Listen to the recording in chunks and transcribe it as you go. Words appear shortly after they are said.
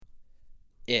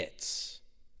It's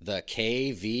the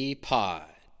KV Pod.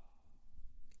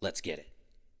 Let's get it.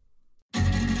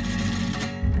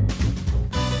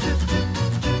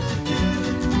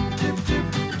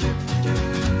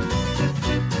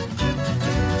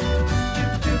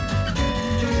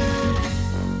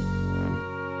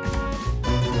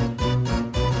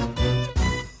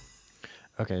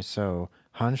 Okay, so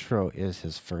Hanshiro is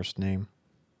his first name.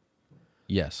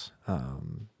 Yes.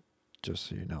 Just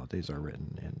so you know, these are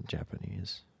written in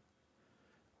Japanese.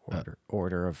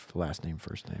 Order of last name,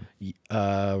 first name.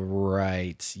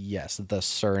 Right. Yes. The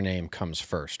surname comes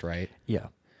first, right? Yeah.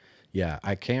 Yeah.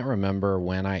 I can't remember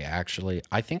when I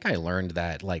think I learned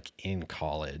that like in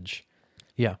college.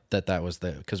 Yeah. That was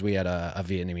because we had a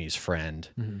Vietnamese friend.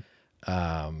 Mm-hmm.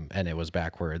 And it was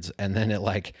backwards. And then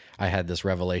I had this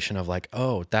revelation of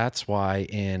oh, that's why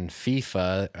in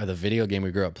FIFA, or the video game we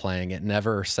grew up playing, it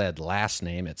never said last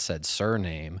name, it said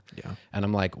surname. Yeah. And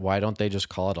I'm like, why don't they just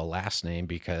call it a last name?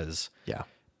 Because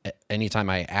anytime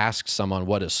I asked someone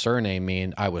what does surname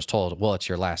mean, I was told, well, it's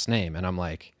your last name. And I'm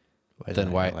like,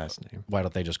 why last name? Why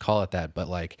don't they just call it that? But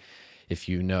if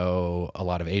you know a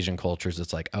lot of Asian cultures,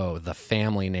 it's oh, the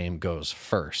family name goes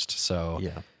first. So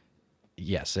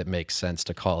yes, it makes sense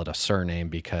to call it a surname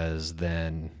because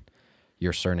then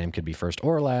your surname could be first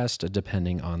or last,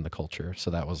 depending on the culture.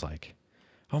 So that was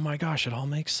oh my gosh, it all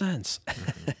makes sense.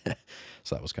 Mm-hmm.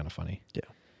 So that was kind of funny. Yeah.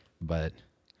 But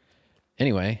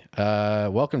anyway,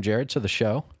 welcome, Jared, to the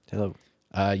show. Hello.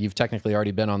 You've technically already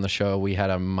been on the show. We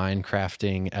had a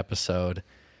Minecrafting episode,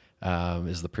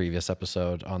 is the previous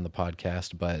episode on the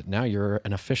podcast, but now you're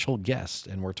an official guest,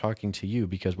 and we're talking to you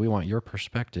because we want your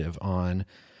perspective on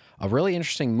a really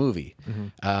interesting movie.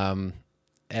 Mm-hmm.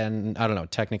 And I don't know,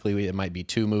 technically it might be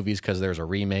two movies because there's a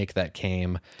remake that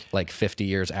came 50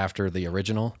 years after the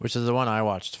original. Which is the one I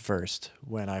watched first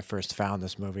when I first found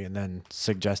this movie and then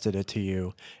suggested it to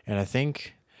you. And I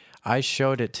think I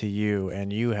showed it to you,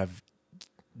 and you have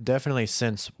definitely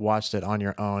since watched it on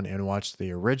your own and watched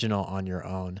the original on your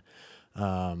own.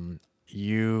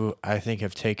 You, I think,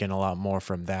 have taken a lot more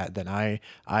from that than I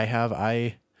have.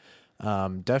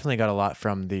 Definitely got a lot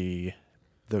from the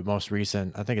most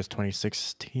recent, I think it's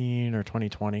 2016 or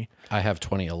 2020. I have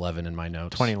 2011 in my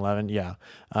notes. 2011, yeah.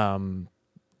 From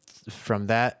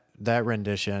that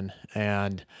rendition,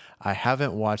 and I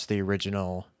haven't watched the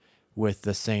original with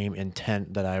the same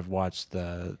intent that I've watched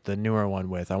the newer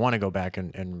one with. I want to go back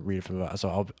and read from it, so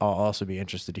I'll also be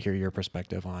interested to hear your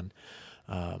perspective on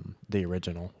the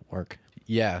original work.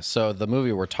 Yeah, so the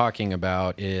movie we're talking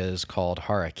about is called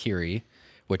Hara-kiri,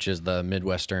 which is the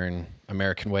Midwestern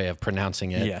American way of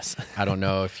pronouncing it. Yes. I don't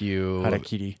know if you...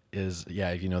 Hara-kiri.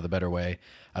 If you know the better way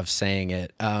of saying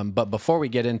it. But before we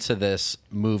get into this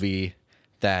movie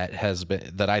that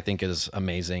I think is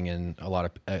amazing, and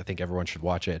I think everyone should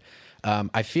watch it,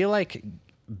 I feel like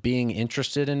being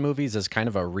interested in movies is kind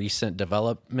of a recent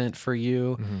development for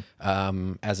you,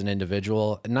 mm-hmm. As an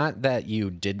individual. Not that you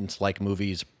didn't like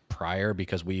movies prior,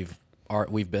 because we've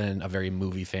been a very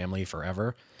movie family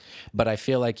forever. But I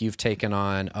feel like you've taken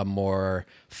on a more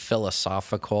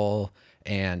philosophical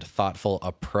and thoughtful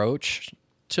approach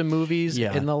to movies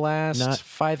in the last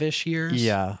 5-ish years.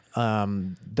 Yeah.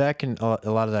 That can,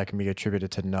 a lot of that can be attributed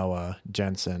to Noah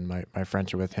Jensen, my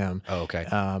friendship with him. Oh, okay.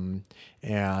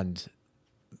 And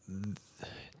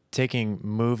taking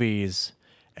movies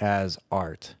as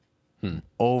art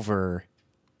over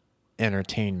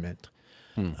entertainment.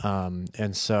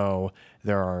 And so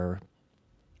there are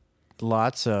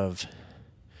lots of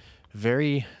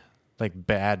very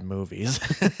bad movies,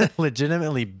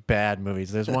 legitimately bad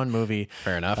movies. There's one movie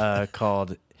fair enough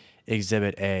called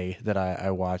Exhibit A that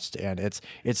I watched, and it's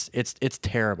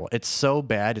terrible. It's so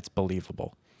bad it's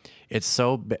believable. It's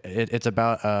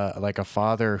about a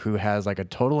father who has a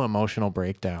total emotional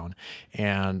breakdown,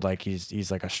 and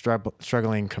he's a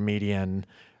struggling comedian,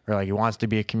 or he wants to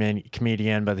be a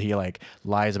comedian, but he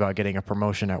lies about getting a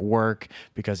promotion at work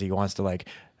because he wants to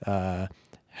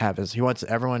he wants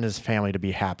everyone in his family to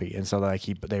be happy, and so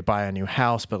they buy a new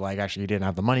house, but actually he didn't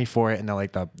have the money for it, and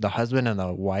the husband and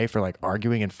the wife are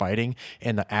arguing and fighting,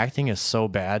 and the acting is so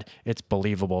bad it's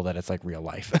believable that it's real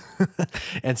life.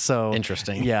 And so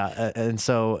interesting. And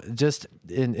so just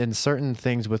in certain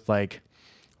things with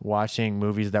watching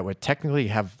movies that would technically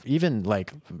have even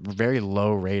very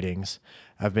low ratings,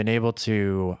 I've been able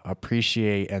to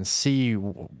appreciate and see,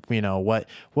 what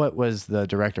was the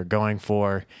director going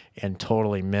for and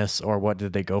totally miss, or what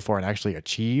did they go for and actually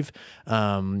achieve,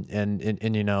 and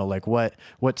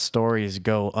what stories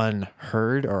go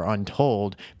unheard or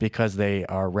untold because they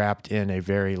are wrapped in a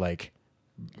very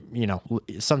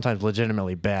sometimes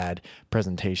legitimately bad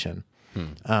presentation.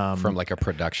 From like a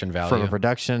production value. from a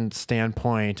production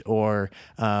standpoint, or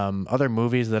other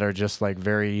movies that are just like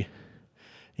very,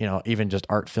 even just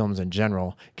art films in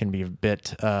general can be a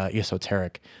bit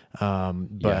esoteric,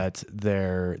 but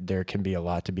there can be a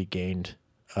lot to be gained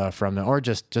from them, or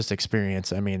just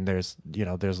experience. I mean, there's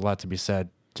a lot to be said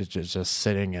to just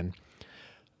sitting and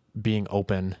being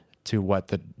open to what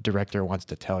the director wants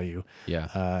to tell you,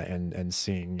 and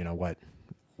seeing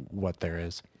what there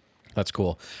is. That's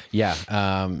cool. Yeah.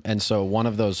 And so one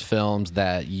of those films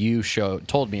that you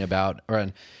told me about,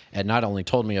 and not only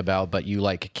told me about, but you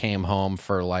like came home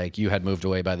for like, you had moved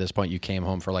away by this point. You came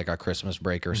home for like a Christmas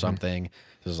break or something.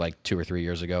 This was like 2 or 3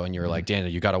 years ago. And you were like,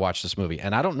 Daniel, you got to watch this movie.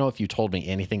 And I don't know if you told me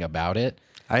anything about it.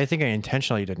 I think I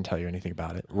intentionally didn't tell you anything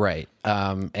about it. Right.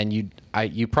 And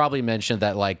you probably mentioned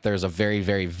that like there's a very,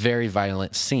 very, very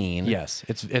violent scene. Yes.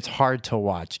 It's hard to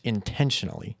watch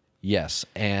intentionally. Yes,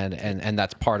 and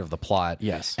that's part of the plot.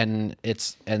 Yes, and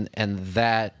it's and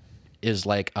that is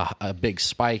like a big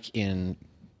spike in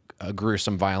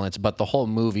gruesome violence, but the whole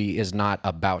movie is not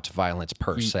about violence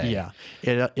per se. Yeah,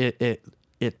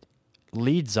 it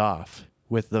leads off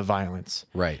with the violence,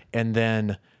 right, and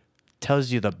then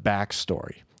tells you the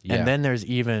backstory, and then there's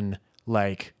even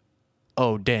like,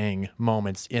 oh dang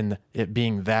moments in it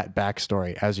being that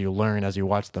backstory as you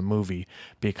watch the movie,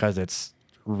 because it's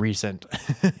recent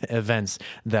events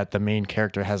that the main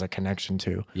character has a connection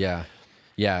to. Yeah.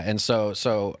 And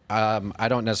so I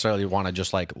don't necessarily want to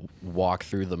just like walk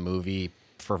through the movie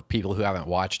for people who haven't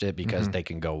watched it, because they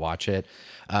can go watch it.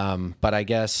 But I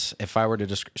guess if I were to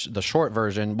just the short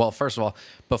version, well, first of all,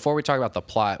 before we talk about the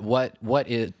plot, what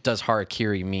does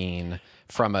Hara-kiri mean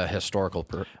from a historical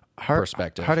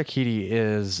perspective? Hara-kiri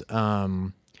is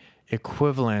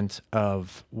equivalent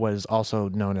of what is also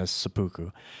known as seppuku,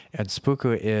 and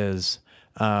seppuku is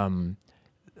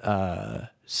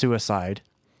suicide,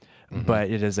 but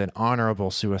it is an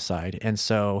honorable suicide, and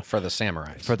so for the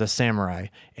samurai.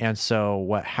 And so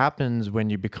what happens when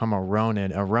you become a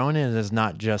ronin is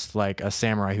not just like a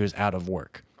samurai who's out of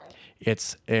work.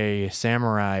 It's a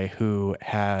samurai who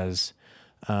has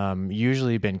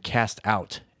usually been cast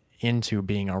out into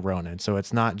being a ronin. So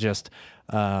it's not just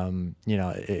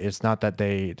it's not that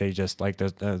they just like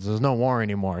there's no war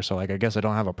anymore, so like I guess I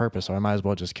don't have a purpose, so I might as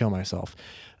well just kill myself.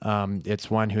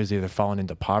 It's one who's either fallen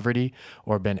into poverty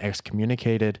or been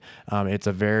excommunicated. It's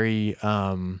a very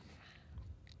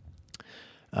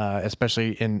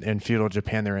especially in feudal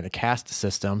Japan, they're in a caste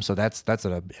system, so that's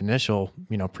an initial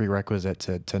prerequisite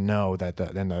to know that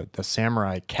the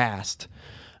samurai caste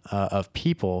of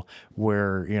people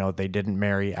where they didn't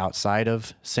marry outside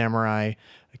of samurai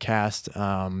caste,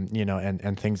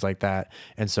 and things like that.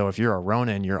 And so if you're a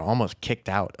ronin, you're almost kicked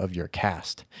out of your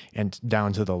caste and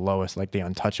down to the lowest, like the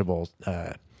untouchable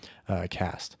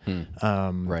caste.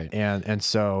 Right. And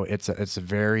so it's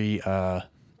very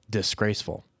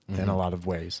disgraceful in a lot of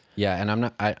ways. Yeah,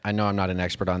 and I know I'm not an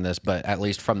expert on this, but at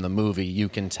least from the movie, you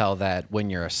can tell that when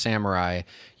you're a samurai,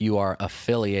 you are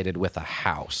affiliated with a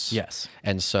house. Yes.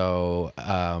 And so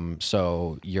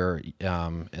you're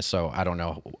so I don't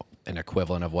know an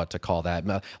equivalent of what to call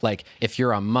that. Like if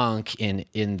you're a monk in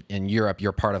Europe,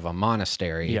 you're part of a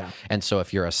monastery. Yeah. And so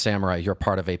if you're a samurai, you're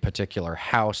part of a particular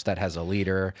house that has a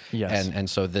leader. Yes. And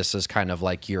so this is kind of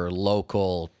like your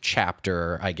local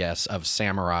chapter, I guess, of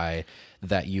samurai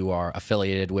that you are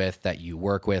affiliated with, that you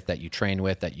work with, that you train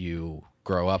with, that you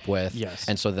grow up with. Yes.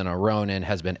 And so then a ronin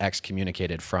has been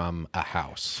excommunicated from a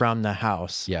house. From the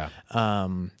house. Yeah.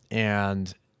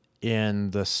 And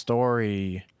in the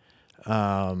story,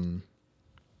 the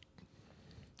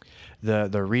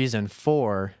reason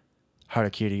for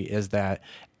Hara-kiri is that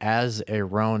as a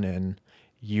ronin,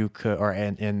 you could, or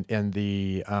in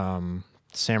the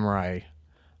samurai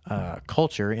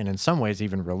culture, and in some ways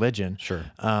even religion, Sure.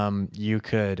 You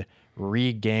could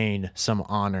regain some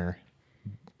honor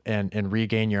and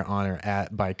regain your honor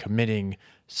by committing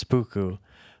seppuku,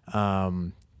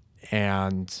 and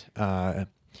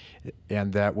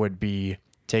that would be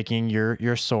taking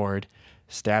your sword,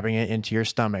 stabbing it into your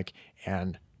stomach,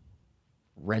 and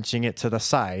wrenching it to the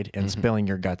side and spilling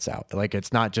your guts out. Like,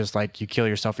 it's not just like you kill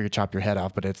yourself or you chop your head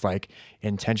off, but it's like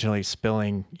intentionally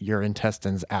spilling your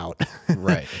intestines out.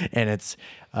 Right. And it's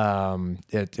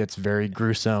very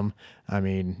gruesome. I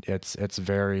mean, it's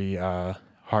very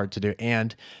hard to do.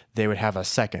 And they would have a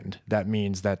second. That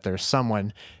means that there's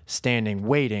someone standing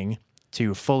waiting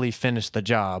to fully finish the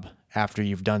job after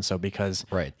you've done so, because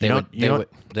right, they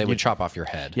would chop off your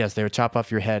head. Yes, they would chop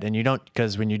off your head, and you don't,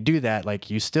 because when you do that, like,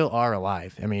 you still are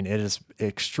alive. I mean, it is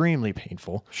extremely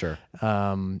painful. Sure.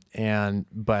 So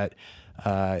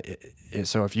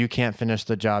if you can't finish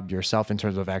the job yourself in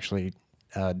terms of actually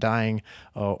dying,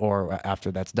 or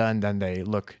after that's done, then they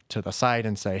look to the side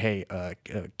and say, "Hey,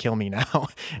 kill me now,"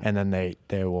 and then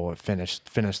they will finish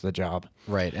the job.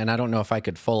 Right. And I don't know if I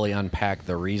could fully unpack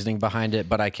the reasoning behind it,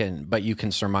 but you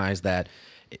can surmise that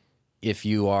if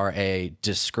you are a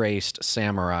disgraced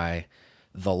samurai,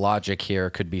 the logic here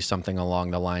could be something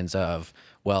along the lines of,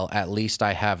 well, at least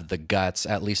I have the guts,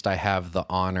 at least I have the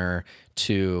honor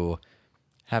to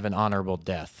Have an honorable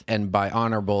death. and by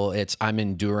honorable, it's I'm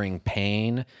enduring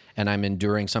pain and I'm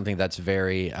enduring something that's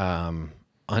very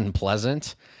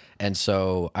unpleasant. And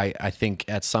so I think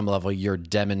at some level you're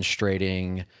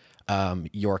demonstrating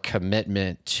your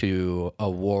commitment to a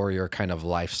warrior kind of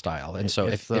lifestyle. And so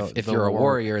if you're a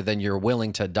warrior, then you're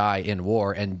willing to die in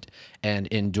war and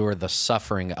endure the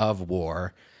suffering of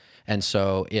war. And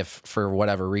so if for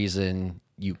whatever reason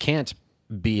you can't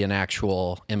be an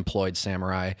actual employed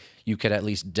samurai, you could at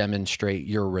least demonstrate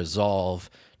your resolve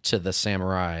to the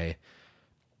samurai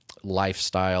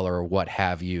lifestyle or what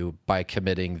have you by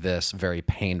committing this very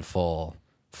painful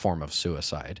form of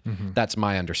suicide. That's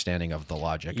my understanding of the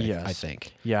logic, I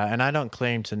think. Yeah, and I don't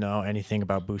claim to know anything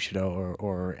about Bushido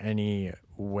or any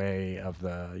way of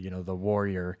the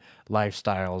warrior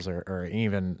lifestyles or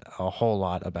even a whole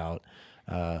lot about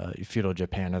feudal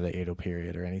Japan or the Edo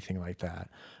period or anything like that.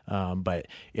 But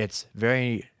it's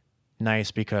very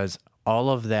nice because all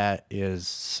of that is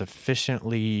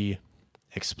sufficiently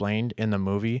explained in the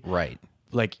movie. Right.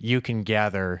 Like you can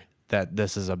gather that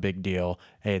this is a big deal.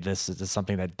 Hey, this is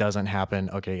something that doesn't happen.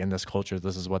 Okay, in this culture,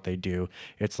 this is what they do.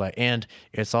 It's like, and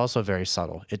it's also very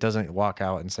subtle. It doesn't walk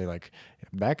out and say like,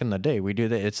 back in the day we do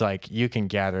that. It's like you can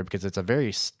gather because it's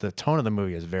the tone of the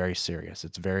movie is very serious.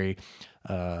 It's very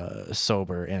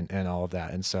sober and all of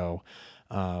that. And so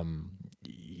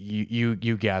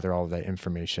you gather all of that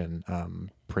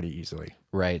information pretty easily.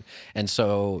 Right. And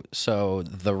so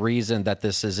the reason that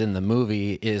this is in the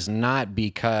movie is not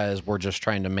because we're just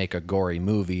trying to make a gory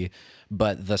movie,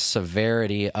 but the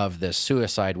severity of this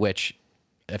suicide, which,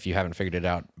 if you haven't figured it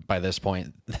out by this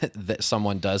point, that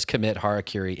someone does commit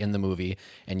Hara-kiri in the movie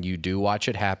and you do watch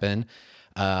it happen.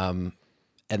 And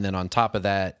then on top of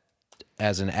that,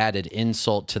 as an added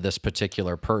insult to this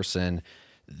particular person,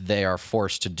 they are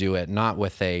forced to do it not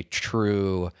with a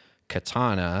true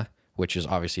katana, which is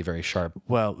obviously very sharp.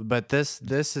 Well, but this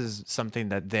is something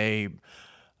that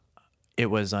it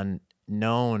was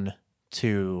unknown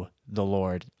to the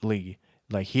Lord Lee.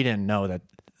 Like he didn't know that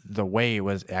the way it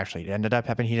was actually ended up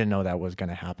happening. He didn't know that was going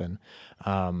to happen.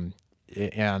 And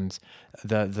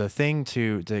the thing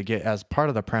to get as part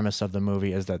of the premise of the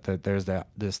movie is that there's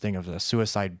this thing of the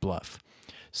suicide bluff.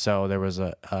 So there was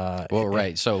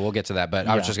right. So we'll get to that, but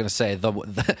I was just going to say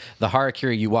the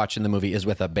Hara-kiri you watch in the movie is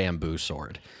with a bamboo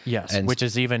sword. Yes, which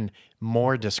is even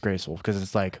more disgraceful because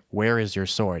it's like, where is your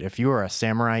sword? If you are a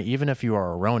samurai, even if you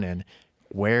are a ronin,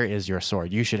 where is your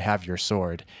sword? You should have your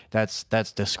sword. That's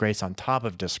disgrace on top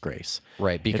of disgrace.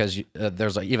 Right, because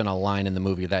there's even a line in the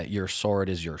movie that your sword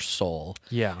is your soul.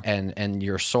 Yeah. And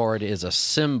your sword is a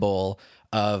symbol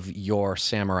of your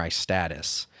samurai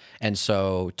status. And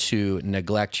so to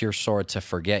neglect your sword, to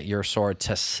forget your sword,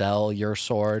 to sell your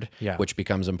sword, which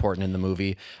becomes important in the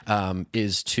movie,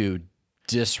 is to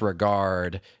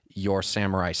disregard your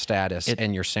samurai status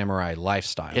and your samurai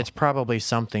lifestyle. It's probably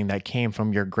something that came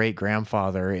from your great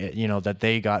grandfather, that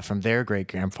they got from their great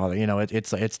grandfather.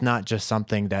 It's not just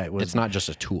something that was. It's not just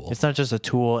a tool. It's not just a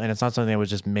tool, and it's not something that was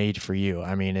just made for you.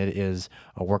 I mean, it is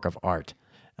a work of art,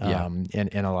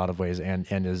 in a lot of ways, and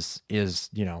is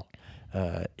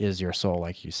your soul,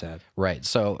 like you said. Right.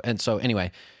 So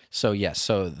anyway,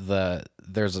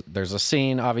 there's a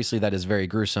scene obviously that is very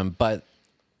gruesome, but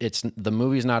the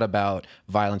movie's not about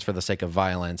violence for the sake of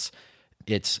violence.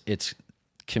 It's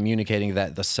communicating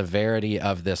that the severity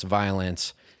of this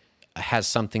violence has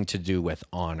something to do with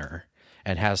honor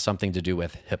and has something to do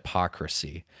with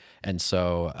hypocrisy. And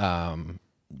so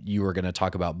you were going to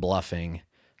talk about bluffing.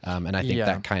 And I think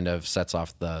that kind of sets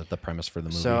off the premise for the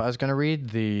movie. So I was going to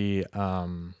read the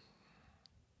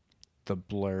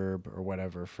blurb or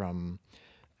whatever from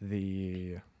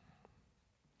the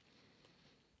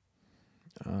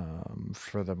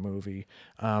for the movie.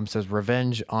 Says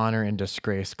revenge, honor, and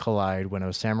disgrace collide when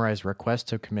a samurai's request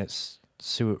to commit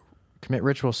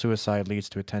ritual suicide leads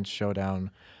to a tense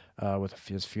showdown with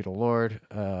his feudal lord.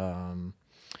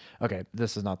 Okay,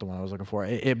 this is not the one I was looking for.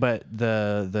 But at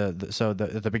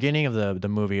the beginning of the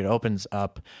movie, it opens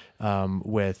up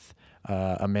with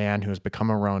a man who has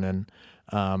become a ronin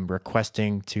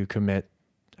requesting to commit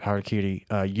Hara-kiri,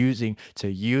 use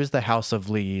the House of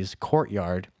Lee's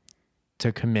courtyard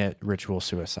to commit ritual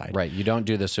suicide. Right. You don't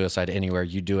do the suicide anywhere.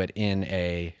 You do it in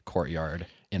a courtyard.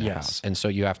 in a Yes. house. And so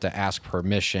you have to ask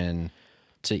permission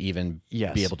to even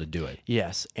Yes. be able to do it.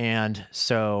 Yes. And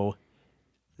so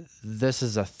this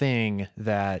is a thing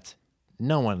that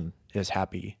no one is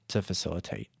happy to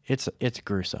facilitate. It's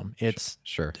gruesome. It's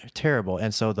Sure. terrible.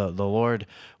 And so the Lord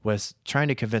was trying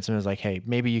to convince him, is like, hey,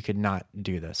 maybe you could not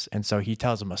do this. And so he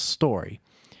tells him a story.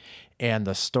 And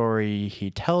the story he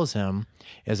tells him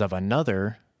is of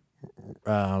another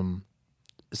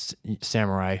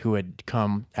samurai who had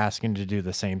come asking to do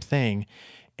the same thing.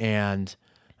 And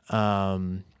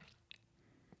the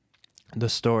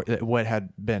story, what had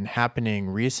been happening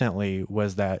recently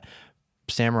was that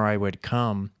samurai would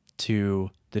come to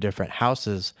the different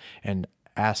houses and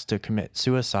ask to commit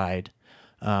suicide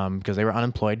because they were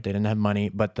unemployed, they didn't have money,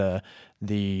 but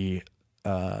the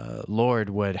Lord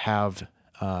would have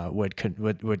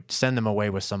would send them away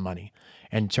with some money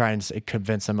and try and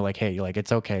convince them, like, hey, like,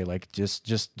 it's okay, like,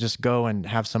 just go and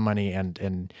have some money,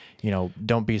 and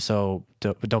don't be so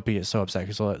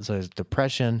upset. So there's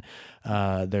depression,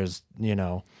 there's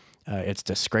it's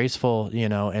disgraceful,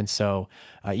 and so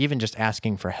even just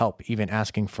asking for help, even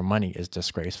asking for money is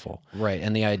disgraceful. Right.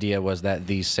 And the idea was that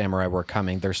these samurai were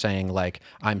coming. They're saying, like,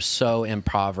 I'm so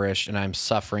impoverished and I'm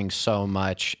suffering so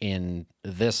much in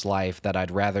this life that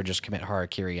I'd rather just commit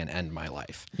Hara-kiri and end my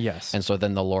life. Yes. And so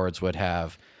then the lords would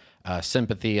have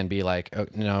sympathy and be like, oh,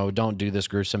 no, don't do this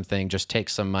gruesome thing. Just take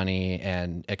some money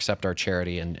and accept our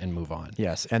charity and move on.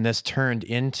 Yes. And this turned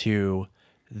into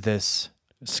this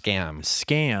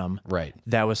scam, Right.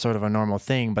 that was sort of a normal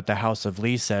thing, but the House of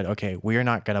Lee said, okay, we're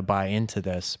not going to buy into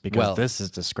this because this is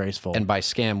disgraceful. And by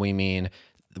scam, we mean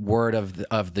word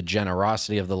of the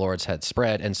generosity of the lords had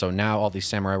spread, and so now all these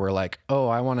samurai were like, oh,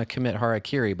 I want to commit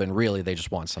Hara-kiri, but really they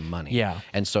just want some money. Yeah.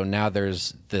 And so now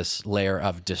there's this layer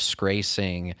of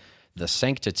disgracing the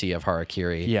sanctity of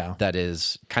Hara-kiri. Yeah. That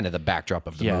is kind of the backdrop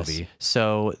of the movie.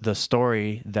 So the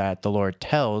story that the Lord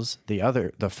tells,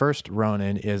 the first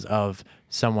Ronin, is of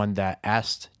someone that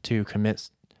asked to commit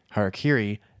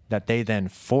Hara-kiri, that they then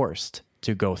forced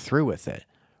to go through with it,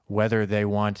 whether they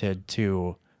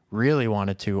really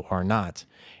wanted to or not.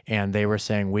 And they were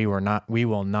saying, we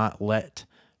will not let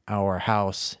our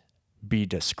house be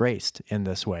disgraced in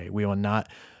this way. We will not,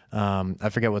 I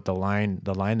forget what the line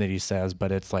that he says,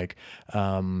 but it's like,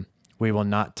 we will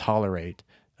not tolerate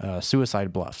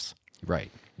suicide bluffs. Right.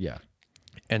 Yeah.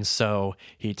 And so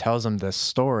he tells them this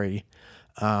story,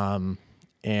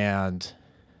 and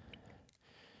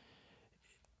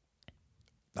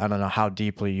I don't know how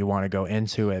deeply you want to go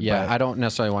into it. Yeah, but I don't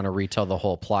necessarily want to retell the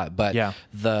whole plot, but Yeah.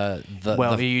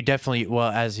 You definitely,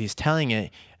 as he's telling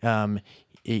it,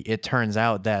 it turns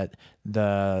out that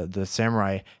the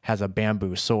samurai has a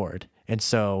bamboo sword. And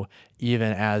so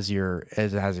even as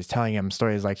he's telling him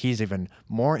stories, like, he's even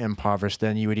more impoverished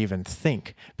than you would even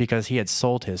think, because he had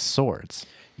sold his swords.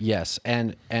 Yes,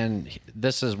 and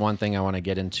this is one thing I want to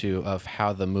get into of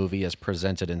how the movie is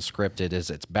presented and scripted. Is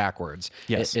it's backwards.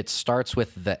 Yes. It starts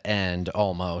with the end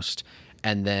almost,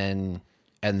 and then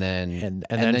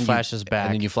flashes back,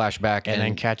 and then you flash back, and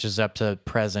then catches up to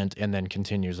present, and then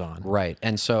continues on. Right.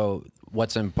 And so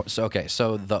what's important?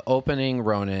 So the opening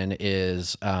Ronin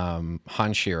is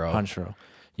Hanshiro.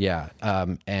 Yeah.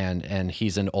 And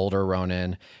he's an older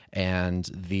Ronin, and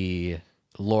the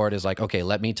Lord is like, okay,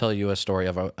 let me tell you a story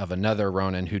of another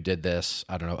Ronin who did this,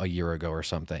 I don't know, a year ago or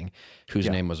something, whose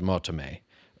name was Motome.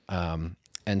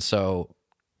 And so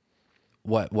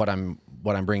what I'm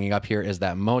bringing up here is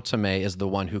that Motome is the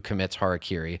one who commits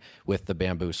Hara-kiri with the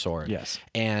bamboo sword. Yes.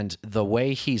 And the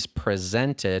way he's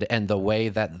presented and the way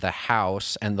that the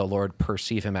house and the Lord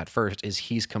perceive him at first is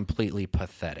he's completely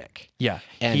pathetic. Yeah.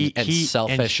 And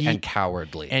selfish and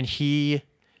cowardly. And he,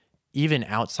 even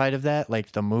outside of that,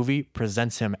 like, the movie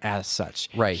presents him as such.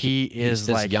 Right. He's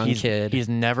this like young kid. He's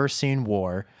never seen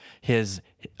war. His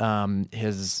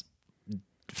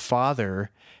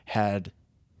father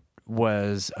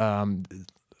was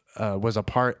a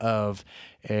part of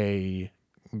a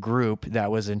group that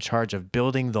was in charge of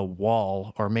building the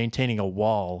wall or maintaining a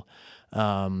wall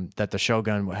that the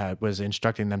shogun was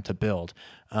instructing them to build.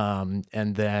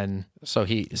 And then so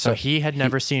he had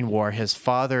never seen war. His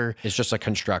father is just a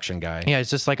construction guy. Yeah, it's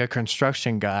just like a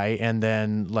construction guy. And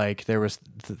then, like, there was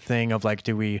the thing of, like,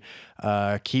 do we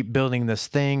keep building this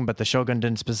thing? But the shogun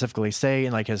didn't specifically say.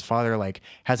 And, like, his father, like,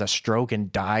 has a stroke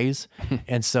and dies.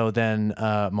 And so then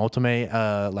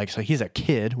Motome, so he's a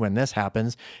kid when this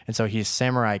happens. And so he's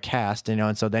samurai caste,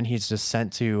 and so then he's just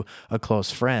sent to a close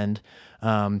friend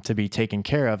to be taken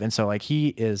care of. And so like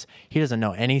he doesn't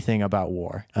know anything about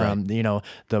war. Right. You know,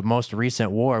 the most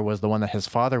recent war was the one that his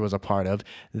father was a part of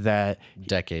that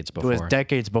Decades it was before.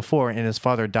 decades before, and his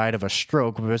father died of a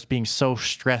stroke, was being so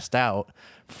stressed out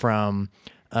from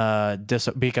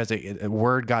because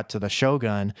word got to the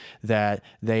shogun that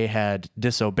they had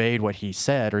disobeyed what he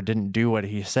said or didn't do what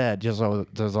he said. Just so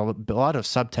there's a lot of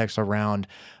subtext around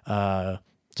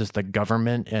just the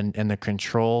government and the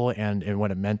control and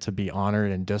what it meant to be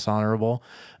honored and dishonorable,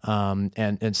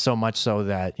 and so much so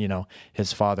that, you know,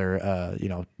 his father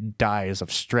dies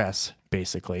of stress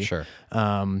basically. Sure.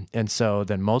 And so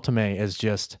then Motome is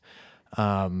just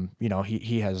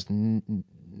he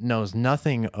knows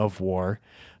nothing of war.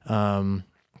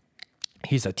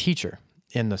 He's a teacher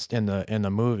in the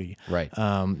movie. Right.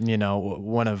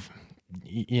 One of,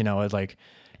 it's like,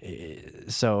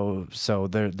 so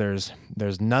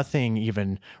there's nothing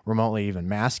even remotely even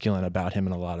masculine about him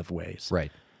in a lot of ways.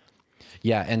 Right.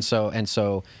 Yeah, and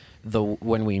so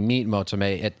when we meet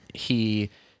Motome,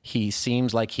 he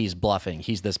seems like he's bluffing.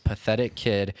 He's this pathetic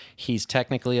kid. He's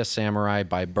technically a samurai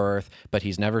by birth, but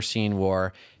he's never seen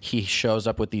war. He shows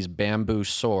up with these bamboo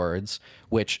swords,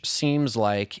 which seems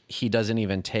like he doesn't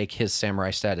even take his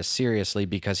samurai status seriously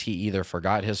because he either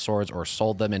forgot his swords or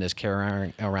sold them and is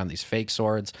carrying around these fake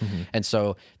swords. Mm-hmm. And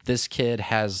so this kid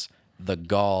has the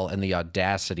gall and the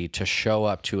audacity to show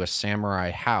up to a samurai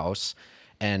house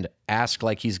and ask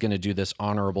like he's going to do this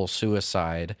honorable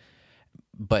suicide.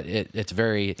 But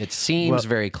it seems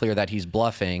very clear that he's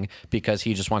bluffing because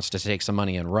he just wants to take some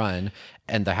money and run.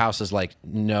 And the house is like,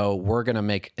 no, we're going to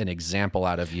make an example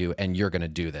out of you and you're going to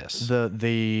do this.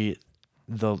 The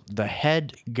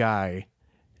head guy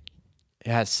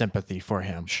has sympathy for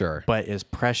him. Sure. But is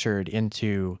pressured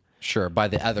into... Sure, by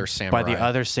the other samurai. By the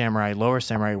other samurai, lower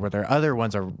samurai, where their other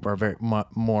ones are very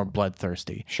more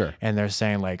bloodthirsty. Sure. And they're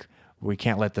saying like, we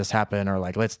can't let this happen, or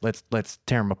like let's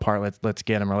tear him apart, let's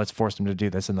get him, or let's force him to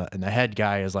do this. And the head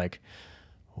guy is like,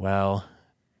 well,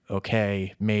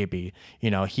 okay, maybe. You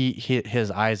know,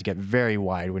 his eyes get very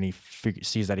wide when he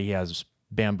sees that he has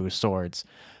bamboo swords,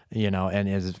 you know, and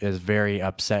is very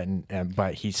upset,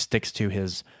 but he sticks to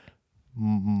his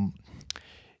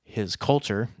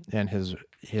culture and his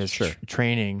Sure.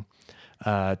 training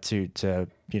to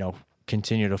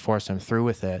continue to force him through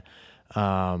with it.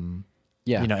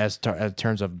 Yeah. You know, as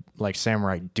terms of like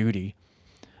samurai duty.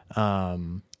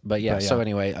 So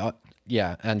anyway,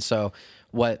 and so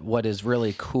what is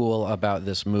really cool about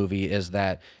this movie is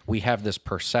that we have this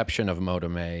perception of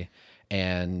Motome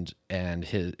and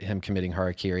him committing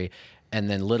Hara-kiri, and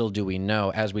then little do we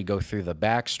know, as we go through the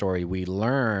backstory, we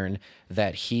learn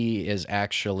that he is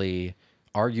actually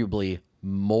arguably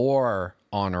more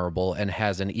honorable and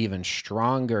has an even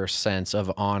stronger sense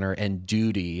of honor and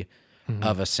duty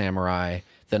of a samurai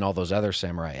than all those other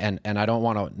samurai. And I don't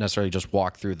want to necessarily just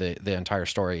walk through the entire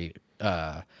story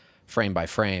frame by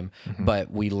frame, but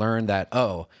we learn that,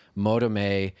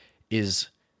 Motome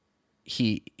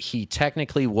he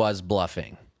technically was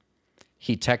bluffing.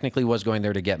 He technically was going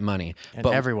there to get money.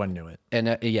 But everyone knew it.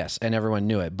 And yes, and everyone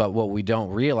knew it. But what we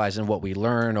don't realize and what we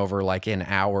learn over like an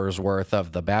hour's worth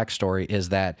of the backstory is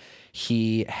that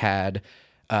he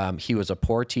was a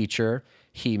poor teacher.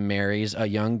 He marries a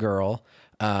young girl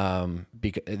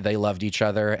because they loved each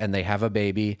other and they have a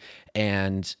baby,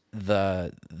 and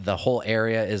the whole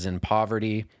area is in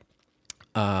poverty.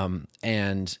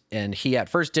 And he at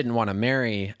first didn't want to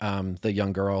marry the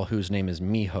young girl whose name is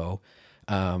Miho.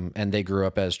 And they grew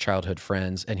up as childhood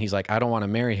friends. And he's like, I don't want to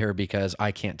marry her because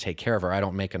I can't take care of her. I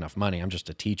don't make enough money. I'm just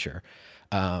a teacher.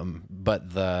 But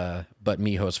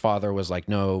Miho's father was like,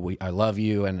 no, I love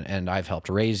you and I've helped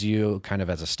raise you kind of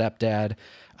as a stepdad.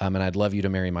 And I'd love you to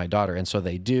marry my daughter. And so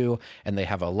they do, and they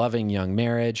have a loving young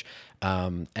marriage.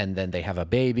 And then they have a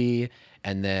baby.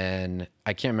 And then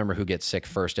I can't remember who gets sick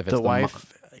first. If it's the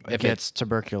wife gets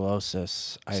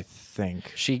tuberculosis, I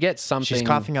think. She gets something. She's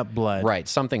coughing up blood. Right,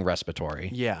 something respiratory.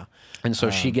 Yeah. And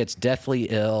so she gets deathly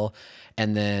ill,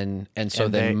 and then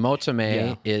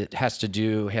Motome has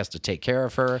to take care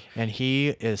of her. And he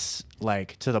is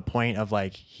like to the point of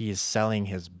like he's selling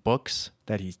his books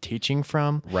that he's teaching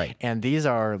from. Right. And these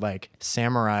are like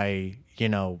samurai,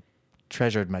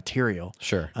 treasured material.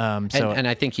 Sure. And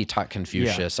I think he taught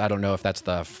Confucius. Yeah. I don't know if that's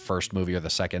the first movie or the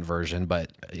second version,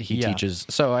 but he teaches.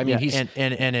 So I mean, he's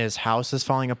and his house is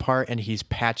falling apart, and he's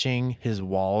patching his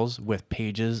walls with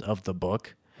pages of the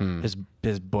book. His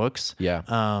books. Yeah.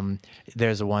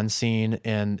 There's one scene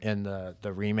in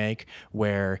the remake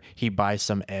where he buys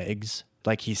some eggs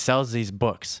like he sells these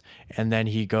books, and then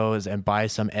he goes and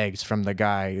buys some eggs from the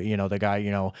guy,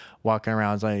 walking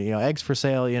around, is like, eggs for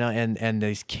sale, and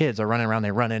these kids are running around,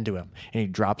 they run into him, and he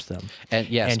drops them. And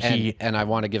yes, and and I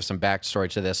want to give some backstory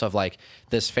to this of like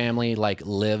this family like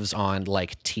lives on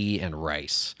like tea and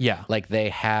rice. Yeah. Like they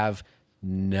have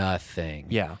nothing.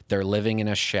 Yeah. They're living in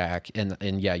a shack,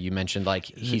 and yeah, you mentioned like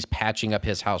he's patching up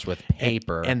his house with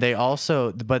paper. And they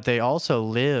also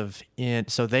live in,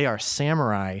 so they are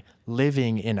samurai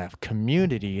living in a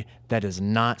community that is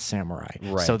not samurai.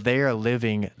 Right. So they are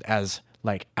living as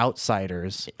like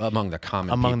outsiders among the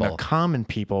common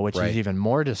people, which Right. is even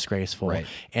more disgraceful. Right.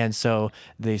 And so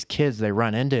these kids, they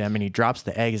run into him, and he drops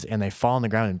the eggs, and they fall on the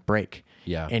ground and break.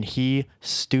 Yeah. And he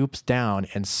stoops down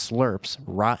and slurps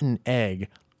rotten egg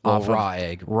raw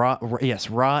egg.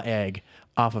 Raw egg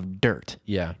off of dirt.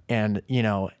 Yeah. And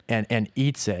and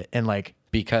eats it, and like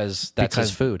Because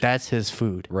his food. That's his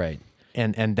food. Right.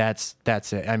 And that's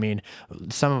it. I mean,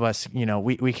 some of us,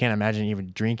 we can't imagine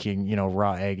even drinking,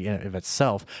 raw egg in of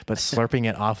itself, but slurping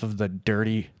it off of the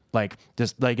dirty, like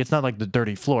just like, it's not like the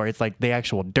dirty floor, it's like the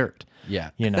actual dirt. Yeah.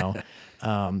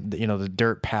 The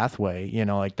dirt pathway,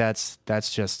 like that's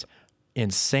just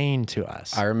insane to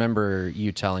us. I remember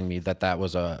you telling me that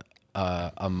was a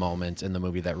moment in the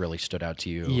movie that really stood out to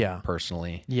you. Yeah.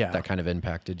 Personally. Yeah. That kind of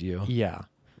impacted you. Yeah.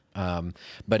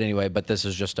 But anyway, this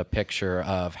is just a picture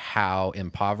of how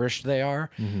impoverished they are.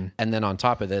 Mm-hmm. And then on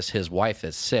top of this, his wife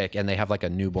is sick, and they have like a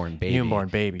newborn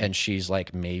baby. And she's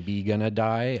like maybe gonna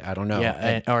die. I don't know.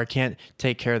 Yeah, or can't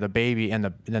take care of the baby,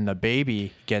 and then the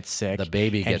baby gets sick. The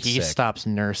baby gets sick. And he stops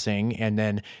nursing, and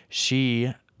then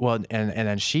she... Well, and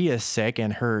then she is sick,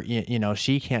 and her,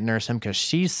 she can't nurse him because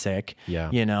she's sick. Yeah.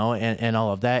 And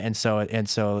all of that, and so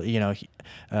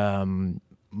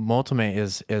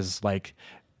Multime is like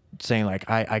saying like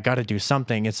I got to do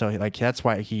something, and so like that's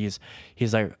why he's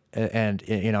like, and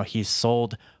he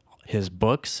sold his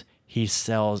books. He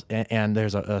sells, and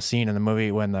there's a scene in the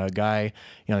movie when the guy,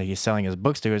 he's selling his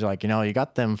books to, is like, you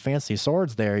got them fancy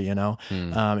swords there,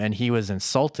 and he was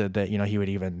insulted that he would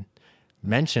even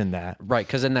mention that. Right,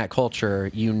 because in that culture,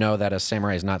 that a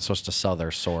samurai is not supposed to sell their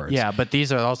swords. Yeah, but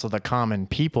these are also the common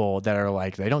people that are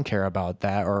like, they don't care about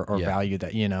that or value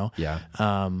that, Yeah.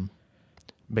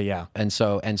 But yeah. And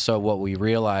so what we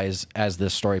realize as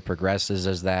this story progresses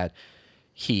is that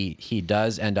he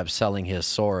does end up selling his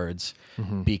swords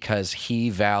because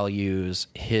he values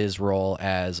his role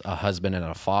as a husband and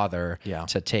a father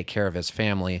to take care of his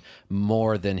family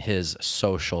more than his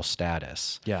social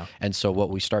status. Yeah. And so what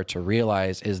we start to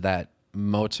realize is that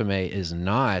Motome is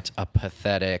not a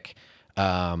pathetic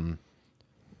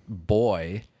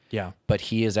boy. Yeah. But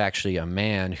he is actually a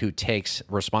man who takes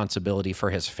responsibility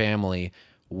for his family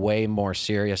way more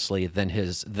seriously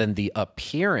than the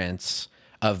appearance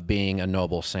of being a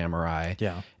noble samurai.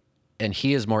 Yeah. And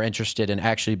he is more interested in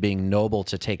actually being noble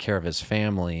to take care of his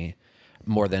family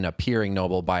more than appearing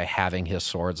noble by having his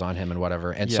swords on him and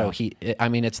whatever. And so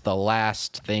it's the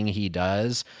last thing he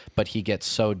does, but he gets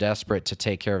so desperate to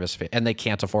take care of his family, and they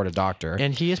can't afford a doctor.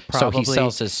 And he is so he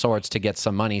sells his swords to get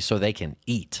some money so they can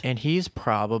eat. And he's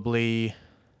probably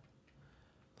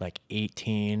like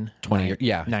 18, 20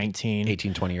 19,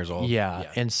 18, 20 years old.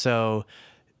 Yeah. And so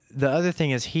the other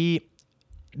thing is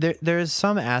there is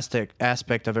some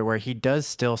aspect of it where he does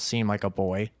still seem like a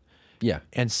boy. Yeah.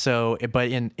 And so,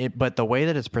 but the way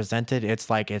that it's presented, it's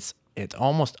like it's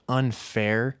almost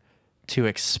unfair to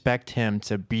expect him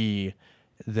to be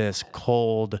this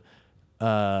cold,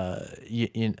 ruthless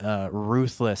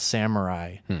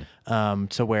samurai,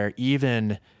 to where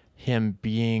even him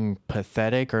being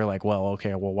pathetic or like, well,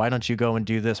 okay, well, why don't you go and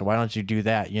do this, or why don't you do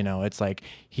that? It's like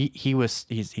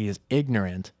he's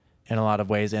ignorant in a lot of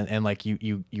ways, and like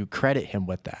you credit him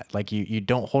with that. Like you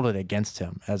don't hold it against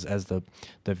him as the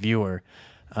viewer,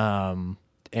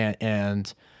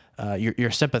 and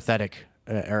you're sympathetic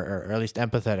or at least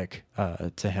empathetic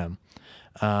to him,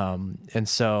 and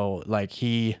so like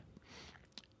he.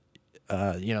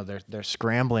 They're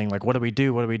scrambling. Like, what do we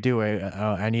do?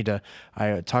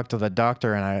 I talked to the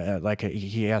doctor, and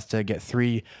he has to get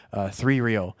three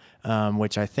reel,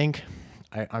 which I think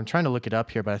I'm trying to look it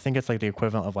up here, but I think it's like the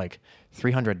equivalent of like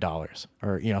 $300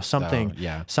 or something. Oh,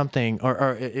 yeah. Something,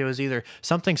 or it was either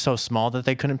something so small that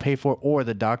they couldn't pay for, or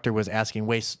the doctor was asking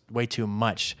way too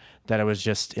much that it was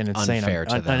just an insane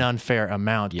an unfair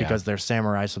amount because they're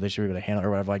samurai, so they should be able to handle it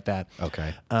or whatever like that.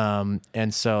 Okay.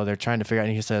 And so they're trying to figure out,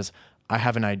 and he says, I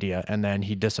have an idea, and then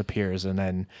he disappears, and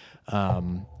then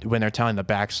when they're telling the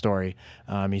backstory,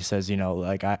 he says,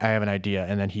 I have an idea,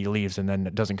 and then he leaves, and then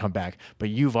it doesn't come back. But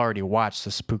you've already watched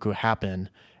the seppuku happen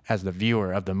as the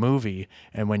viewer of the movie,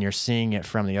 and when you're seeing it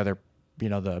from the other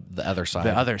The other side.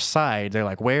 the other side, they're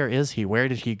like, where is he? Where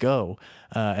did he go?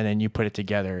 And then you put it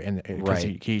together, and because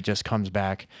Right. he just comes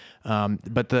back.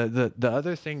 But the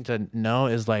other thing to know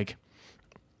is like,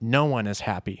 no one is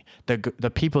happy.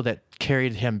 The people that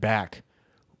carried him back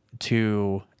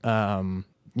to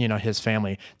his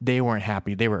family, they weren't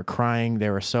happy. They were crying. They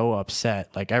were so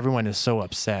upset. Like, everyone is so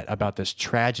upset about this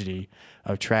tragedy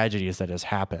of tragedies that has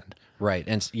happened. Right.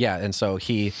 And so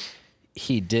he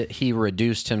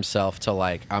reduced himself to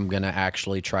like, I'm going to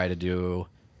actually try to do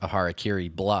a Hara-kiri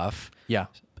bluff. Yeah.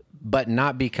 But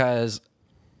not because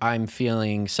I'm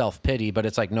feeling self-pity, but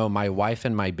it's like, no, my wife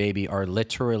and my baby are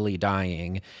literally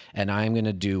dying, and I'm going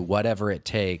to do whatever it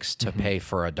takes to pay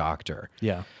for a doctor.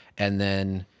 Yeah. And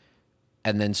then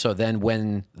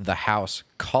when the house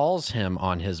calls him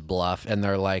on his bluff and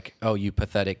they're like, oh, you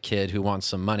pathetic kid who wants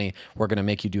some money, we're going to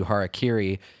make you do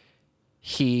Hara-kiri.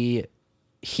 And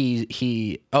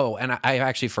I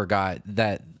actually forgot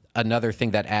that another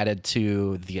thing that added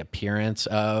to the appearance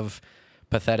of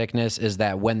patheticness is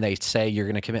that when they say you're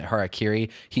going to commit Hara-kiri,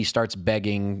 he starts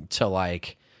begging to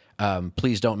like,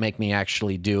 please don't make me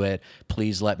actually do it.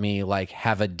 Please let me like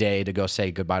have a day to go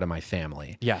say goodbye to my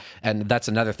family. Yeah. And that's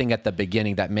another thing at the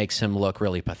beginning that makes him look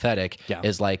really pathetic. Yeah.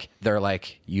 Is like, they're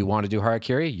like, you want to do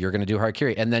Hara-kiri? You're going to do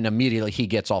Hara-kiri. And then immediately he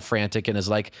gets all frantic and is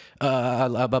like, can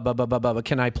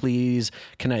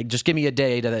I just give me a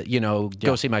day to,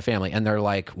 go see my family? And they're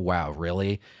like, wow,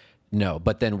 really? No.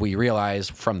 But then we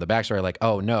realize from the backstory, like,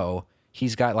 oh no,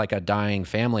 he's got like a dying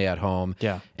family at home.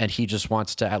 Yeah. And he just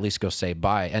wants to at least go say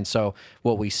bye. And so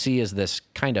what we see is this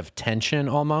kind of tension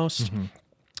almost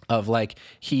of like,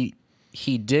 he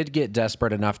did get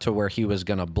desperate enough to where he was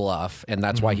going to bluff, and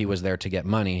that's why he was there to get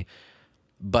money.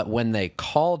 But when they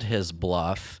called his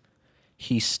bluff,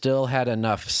 he still had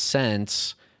enough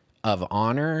sense of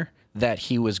honor that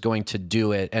he was going to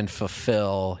do it and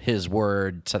fulfill his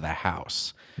word to the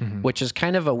house, which is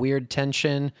kind of a weird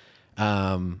tension.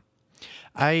 When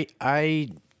I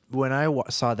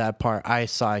saw that part, I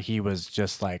saw he was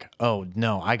just like, oh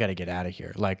no, I got to get out of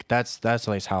here. Like, that's at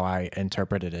least how I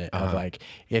interpreted it. Of like,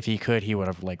 if he could, he would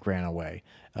have like ran away.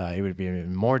 It would be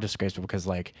even more disgraceful because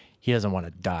like, he doesn't want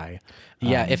to die.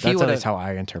 Yeah, if he that's would at least have, how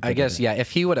I interpreted it. I guess, yeah,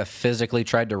 if he would have physically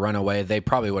tried to run away, they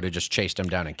probably would have just chased him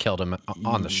down and killed him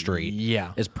on the street.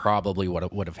 Yeah. Is probably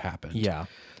what would have happened. Yeah.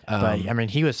 But I mean,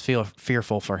 he was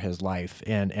fearful for his life,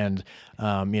 and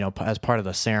as part of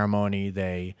the ceremony,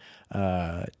 they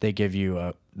give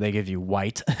you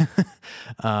white,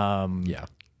 Yeah.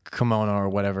 kimono or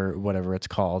whatever it's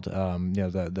called.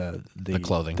 The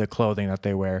clothing. the clothing that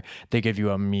they wear. They give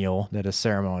you a meal that is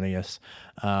ceremonious,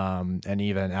 and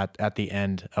even at the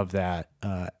end of that,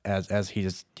 as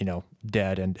he's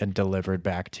dead and delivered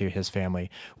back to his family,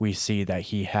 we see that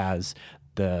he has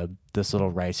this little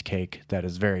rice cake that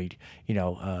is very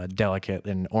delicate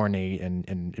and ornate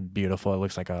and beautiful. It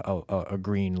looks like a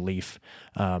green leaf.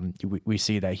 We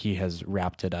see that he has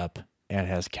wrapped it up and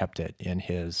has kept it in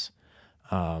his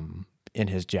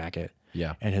jacket.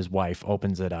 Yeah. And his wife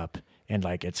opens it up, and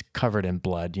like, it's covered in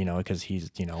blood, because he's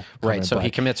covered Right. in So blood.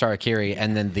 he commits Hara-kiri,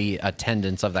 and then the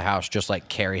attendants of the house just like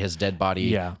carry his dead body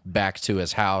Yeah. back to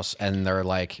his house, and they're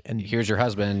like, "Here's your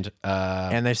husband."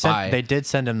 And they did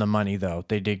send him the money though.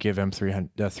 They did give him 3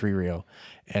 real,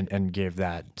 and gave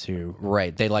that to.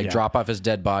 Right. They like drop off his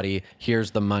dead body.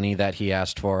 Here's the money that he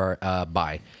asked for.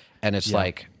 Bye. And it's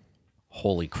like,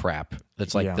 holy crap.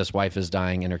 It's like this wife is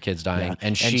dying and her kid's dying,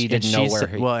 and she didn't know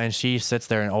where. And she sits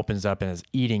there and opens up and is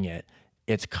eating it.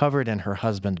 It's covered in her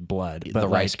husband's blood. But The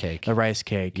like, rice cake. The rice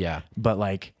cake. Yeah. But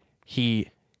like, he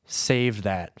saved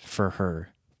that for her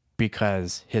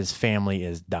because his family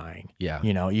is dying. Yeah.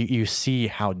 You see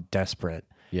how desperate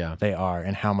Yeah. they are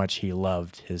and how much he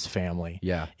loved his family.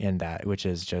 Yeah. In that, which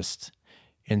is just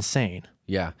insane.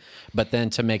 Yeah. But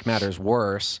then to make matters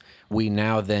worse, we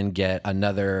now then get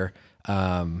another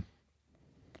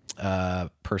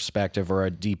perspective or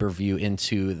a deeper view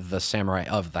into the samurai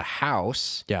of the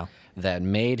house that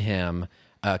made him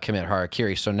commit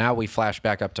Hara-kiri. So now we flash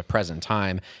back up to present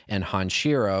time, and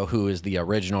Hanshiro, who is the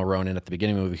original Ronin at the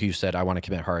beginning of the movie, who said, I want to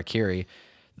commit Hara-kiri,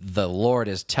 the Lord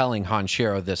is telling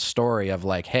Hanshiro this story of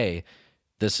like, hey,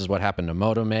 this is what happened to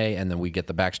Motome, and then we get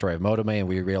the backstory of Motome, and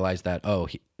we realize that,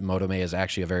 Motome is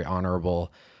actually a very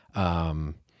honorable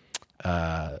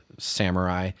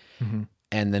samurai. Mm-hmm.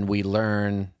 And then we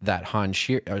learn that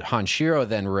Hanshiro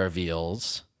then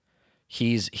reveals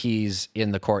he's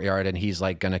in the courtyard, and he's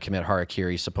like going to commit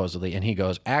Hara-kiri supposedly, and he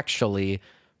goes, actually,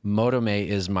 Motome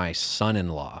is my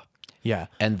son-in-law. Yeah.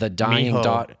 And the dying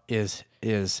daughter is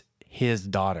his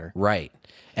daughter. Right.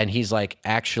 And he's like,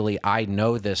 actually, I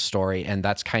know this story, and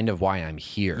that's kind of why I'm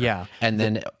here. Yeah. And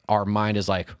then our mind is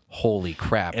like, holy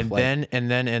crap. And like,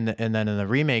 then in the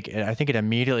remake, I think it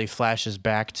immediately flashes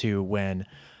back to when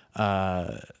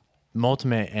Multime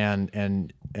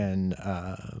and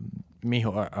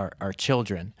Miho are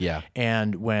children. Yeah.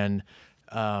 And when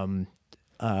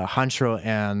Hanshiro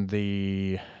and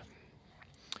the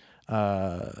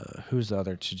who's the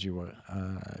other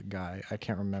Chijiwa guy? I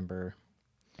can't remember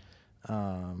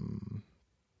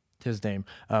his name.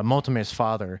 Multime's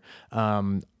father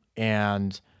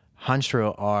and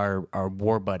Hanshiro are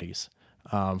war buddies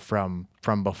from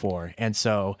before, and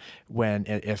so when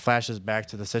it flashes back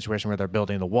to the situation where they're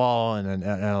building the wall and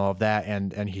all of that,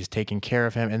 and he's taking care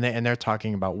of him, and they're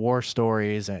talking about war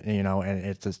stories, and and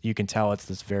it's this, you can tell it's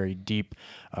this very deep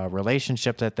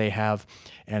relationship that they have,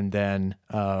 and then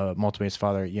Multime's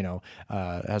father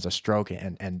has a stroke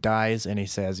and dies, and he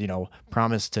says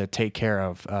promise to take care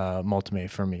of Multime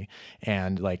for me,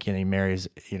 and he marries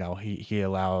he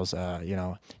allows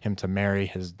him to marry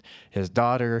his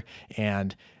daughter,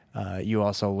 and you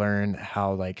also learn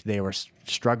how they were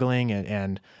struggling,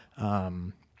 and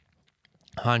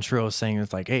Hanshiro saying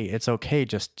it's like, hey, it's okay,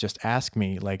 just ask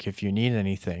me if you need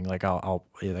anything, I'll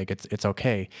it's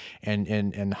okay, and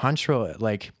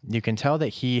Hanshiro, you can tell that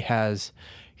he has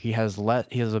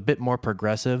a bit more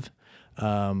progressive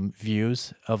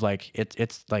views of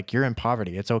it's like you're in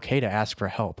poverty, it's okay to ask for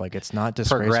help, it's not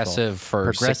disgraceful.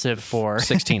 Progressive for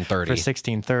 1630 for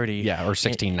 1630, yeah, or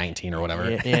 1619 or whatever,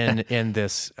 in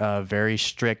this very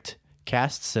strict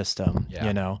caste system.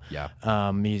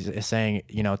 He's saying,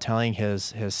 telling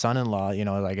his son-in-law,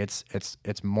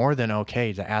 it's more than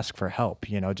okay to ask for help,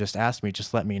 just ask me,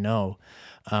 just let me know.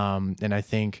 And I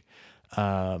think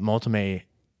Multime,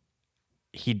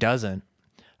 he doesn't,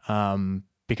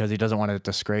 because he doesn't want to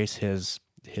disgrace his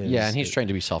and he's trying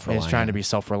to be self-reliant. He's trying to be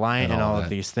self-reliant and all of that.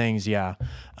 these things. Yeah.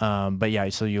 But yeah,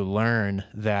 so you learn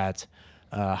that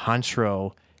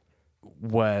Hanshiro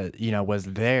was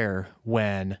there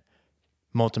when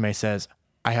Multime says,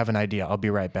 I have an idea, I'll be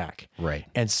right back. Right.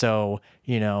 And so,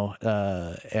 Miho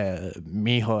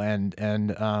and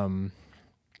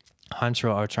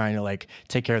Hanshiro are trying to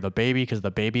take care of the baby, because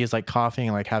the baby is coughing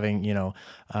and having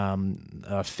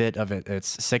a fit of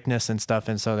its sickness and stuff,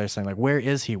 and so they're saying where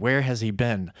is he, where has he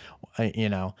been,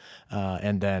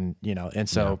 and then and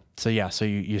so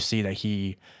you see that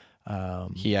he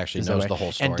actually knows the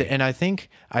whole story, and I think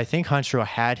Hanshiro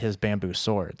had his bamboo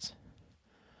swords.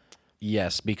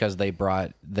 Yes, because they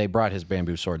brought his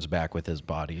bamboo swords back with his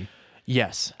body.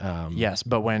 Yes, yes.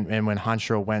 But when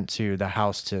Hanshiro went to the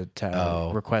house to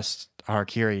request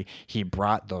Hara-kiri, he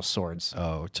brought those swords.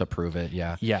 Oh, to prove it,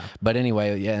 yeah. Yeah. But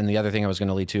anyway, yeah, and the other thing I was going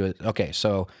to lead to is, okay,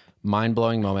 so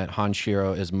mind-blowing moment,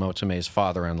 Hanshiro is Motome's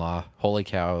father-in-law. Holy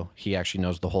cow, he actually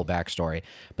knows the whole backstory.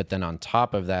 But then on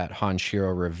top of that,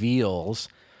 Hanshiro reveals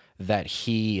that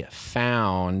he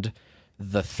found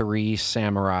the three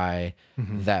samurai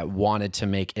that wanted to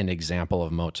make an example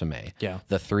of Motome. Yeah.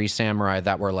 The three samurai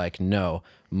that were like, no,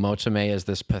 Motome is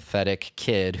this pathetic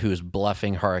kid who's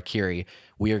bluffing Hara-kiri.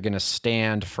 We are going to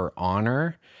stand for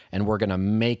honor, and we're going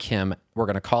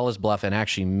to call his bluff and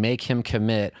actually make him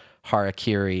commit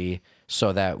Hara-kiri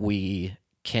so that we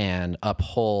can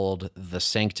uphold the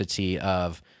sanctity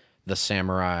of the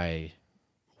samurai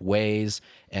ways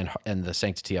and the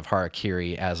sanctity of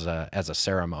Hara-kiri as a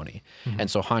ceremony. And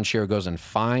so Hanshiro goes and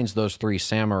finds those three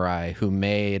samurai who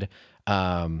made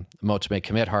Motome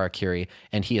commit Hara-kiri,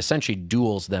 and he essentially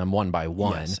duels them one by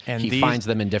one. Yes. And he finds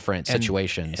them in different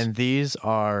situations. And these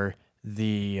are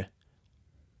the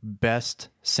best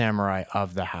samurai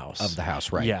of the house. Of the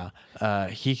house, right. Yeah.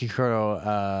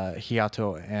 Hikikuro,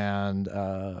 Hiyato, and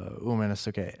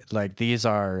Umenosuke. These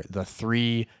are the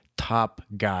three top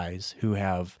guys who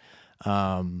have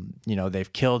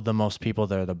they've killed the most people.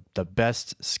 They're the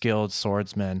best skilled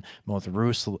swordsmen, most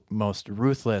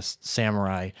ruthless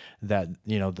samurai that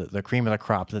the cream of the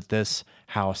crop that this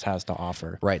house has to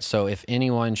offer. Right. So if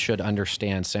anyone should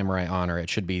understand samurai honor, it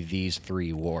should be these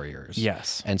three warriors.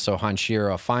 Yes. And so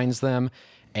Hanshiro finds them,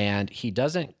 and he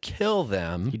doesn't kill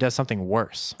them. He does something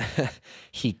worse.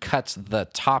 He cuts the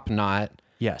top knot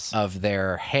Yes. of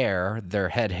their hair, their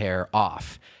head hair,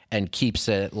 off, and keeps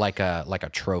it like a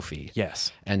trophy.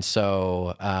 Yes. And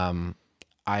so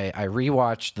I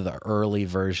rewatched the early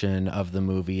version of the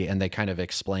movie, and they kind of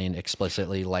explain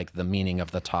explicitly the meaning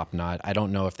of the top knot. I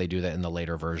don't know if they do that in the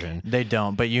later version. They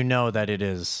don't, but you know that it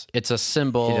is. It's a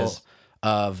symbol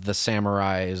of the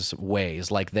samurai's ways.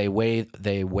 They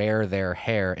wear their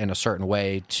hair in a certain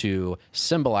way to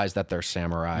symbolize that they're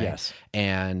samurai. Yes.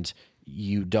 And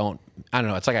you don't, I don't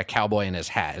know, it's like a cowboy in his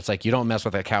hat. It's like you don't mess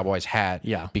with a cowboy's hat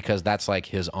Yeah. because that's like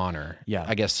his honor. Yeah.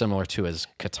 I guess similar to his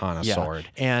katana sword.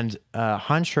 And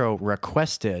Hanshiro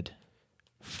requested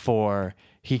for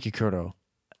Hikikuro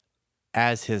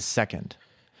as his second.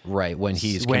 Right. When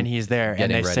he's there, and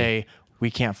getting they ready. say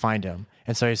we can't find him,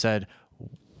 and so he said,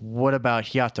 "What about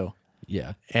Hiyato?"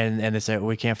 Yeah. And they said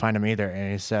we can't find him either.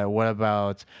 And he said, "What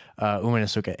about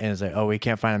Uminasuke?" And it's like, "Oh, we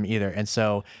can't find him either." And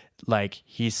so like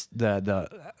he's the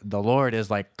Lord is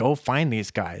like, "Go find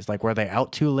these guys. Like, were they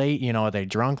out too late? You know, are they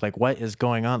drunk? Like, what is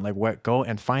going on? Like, what? Go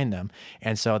and find them."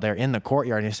 And so they're in the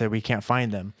courtyard, and he said, "We can't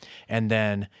find them." And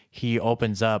then he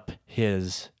opens up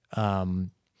his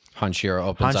Hanshiro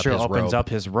opens up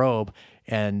his robe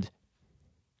and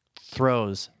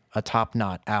throws a top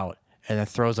knot out, and then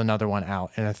throws another one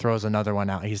out, and then throws another one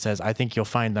out. He says, "I think you'll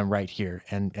find them right here,"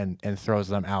 and throws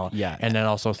them out. Yeah. And then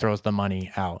also throws the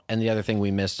money out. And the other thing we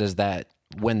missed is that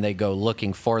when they go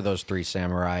looking for those three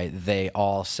samurai, they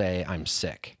all say, "I'm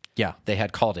sick." Yeah. They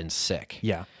had called in sick.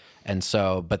 Yeah. And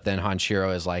so, but then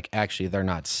Hanshiro is like, actually, they're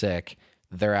not sick.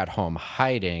 They're at home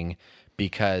hiding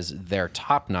because their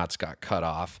top knots got cut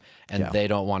off, and they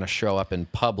don't want to show up in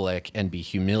public and be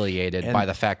humiliated by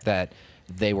the fact that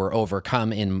they were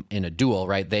overcome in a duel,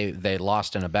 right? They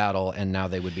lost in a battle, and now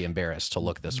they would be embarrassed to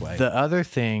look this way. The other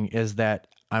thing is that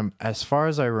as far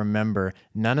as I remember,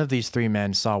 none of these three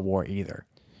men saw war either.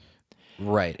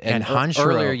 Right. And Hanshiro,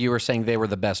 earlier you were saying they were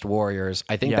the best warriors.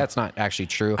 I think that's not actually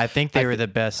true. I think they were the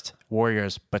best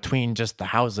warriors between just the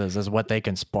houses, is what they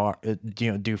can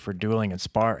do for dueling and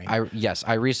sparring.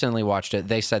 I recently watched it.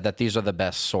 They said that these are the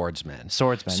best swordsmen.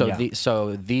 So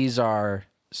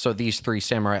these three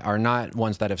samurai are not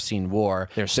ones that have seen war.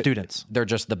 They're students. They're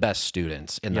just the best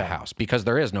students in the house because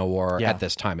there is no war at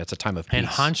this time. It's a time of peace. And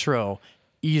Hanshiro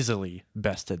easily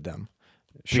bested them.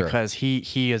 Sure. Because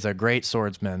he is a great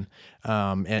swordsman,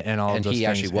 and all of those he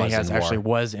things. actually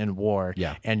was in war,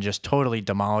 and just totally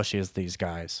demolishes these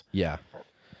guys. Yeah.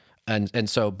 And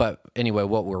so, but anyway,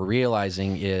 what we're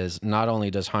realizing is not only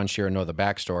does Hanshiro know the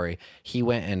backstory, he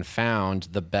went and found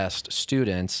the best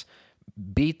students,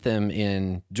 beat them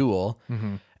in duel,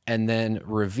 and then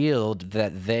revealed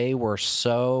that they were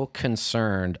so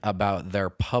concerned about their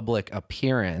public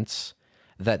appearance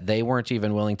that they weren't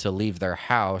even willing to leave their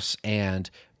house and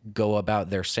go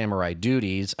about their samurai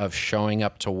duties of showing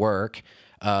up to work,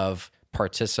 of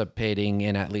participating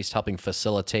in at least helping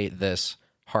facilitate this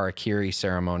Hara-kiri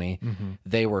ceremony.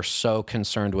 They were so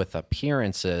concerned with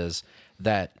appearances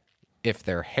that if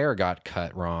their hair got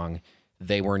cut wrong,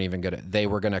 they weren't even they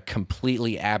were going to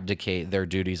completely abdicate their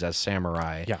duties as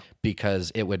samurai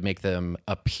because it would make them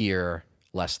appear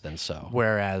less than so.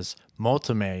 Whereas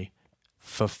Motome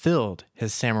fulfilled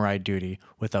his samurai duty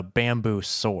with a bamboo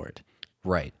sword.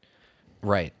 Right.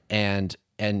 And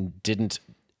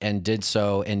did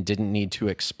so and didn't need to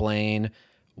explain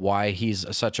why he's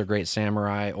such a great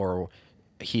samurai, or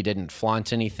he didn't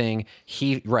flaunt anything.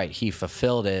 He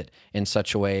fulfilled it in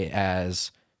such a way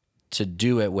as to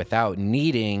do it without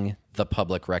needing the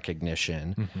public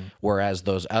recognition. Whereas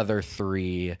those other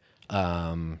three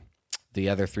the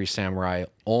other three samurai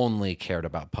only cared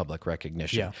about public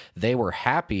recognition. Yeah. They were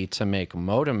happy to make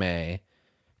Motome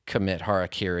commit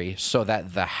Hara-kiri so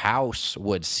that the house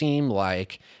would seem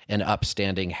like an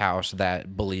upstanding house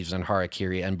that believes in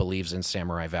Hara-kiri and believes in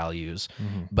samurai values.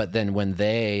 But then when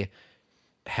they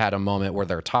had a moment where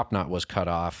their top knot was cut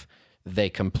off, they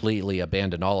completely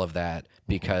abandoned all of that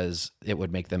because it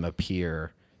would make them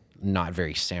appear not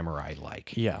very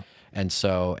samurai-like. Yeah. And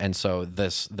so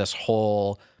this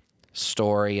whole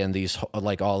story and these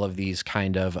like all of these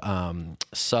kind of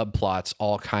subplots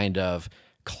all kind of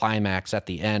climax at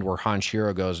the end where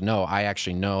Hanshiro goes, "No, I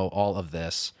actually know all of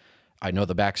this. I know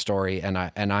the backstory, and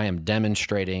I am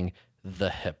demonstrating the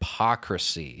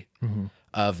hypocrisy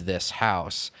of this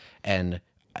house, and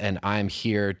I'm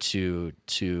here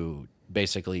to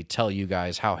basically tell you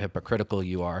guys how hypocritical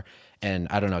you are, and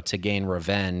I don't know, to gain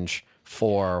revenge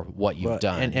for what you've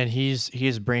done." And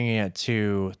he's bringing it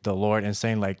to the Lord and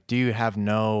saying, like, do you have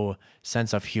no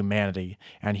sense of humanity?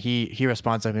 And he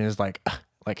responds to him and is like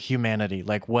humanity,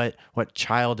 like what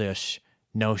childish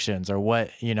notions, or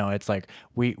what, it's like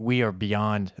we are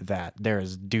beyond that. There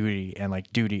is duty, and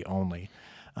like duty only.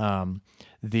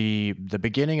 The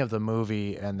beginning of the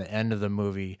movie and the end of the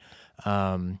movie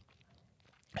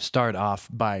start off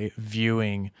by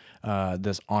viewing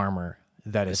this armor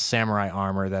that is samurai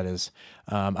armor that is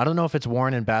I don't know if it's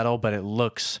worn in battle, but it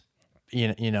looks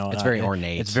it's very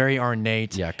ornate. It's very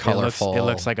ornate. Yeah, colorful. It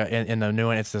looks like in the new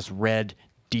one, it's this red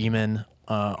demon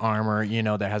armor,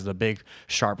 that has the big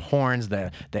sharp horns,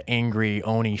 the angry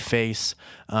Oni face.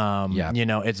 Yeah.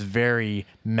 It's very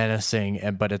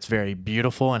menacing, but it's very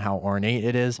beautiful and how ornate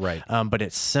it is. Right. But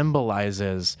it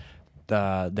symbolizes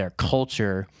their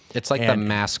culture. It's like the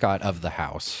mascot of the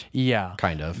house. Yeah.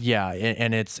 Kind of. Yeah,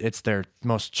 and it's their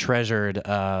most treasured,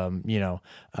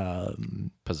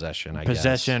 Possession, I guess.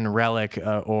 possession, relic,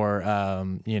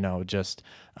 or just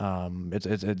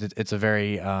it's a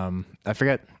very I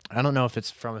forget. I don't know if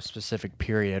it's from a specific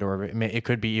period or it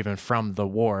could be even from the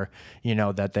war,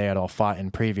 that they had all fought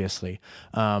in previously,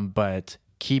 but.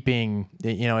 Keeping,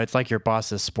 it's like your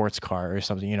boss's sports car or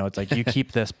something, it's like you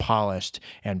keep this polished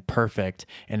and perfect,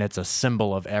 and it's a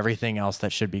symbol of everything else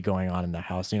that should be going on in the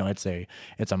house. It's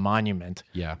a monument.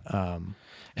 Yeah.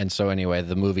 And so anyway,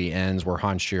 the movie ends where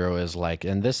Hanshiro is like,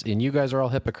 and you guys are all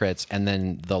hypocrites. And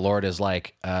then the Lord is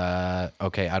like,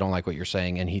 okay, I don't like what you're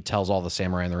saying. And he tells all the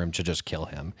samurai in the room to just kill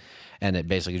him. And it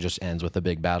basically just ends with a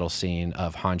big battle scene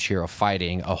of Hanshiro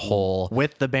fighting a whole...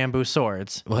 with the bamboo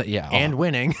swords. Well, yeah. And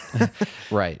winning.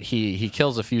 Right. He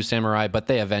kills a few samurai, but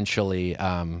they eventually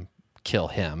kill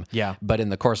him. Yeah. But in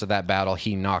the course of that battle,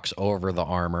 he knocks over the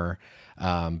armor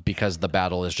because the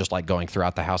battle is just like going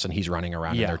throughout the house and he's running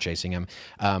around and they're chasing him.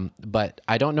 But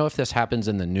I don't know if this happens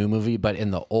in the new movie, but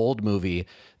in the old movie,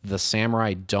 the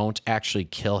samurai don't actually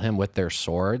kill him with their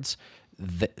swords.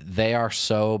 They are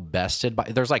so bested by.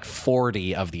 There's like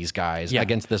 40 of these guys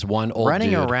against this one old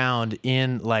running dude. around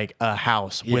in like a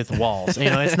house with walls.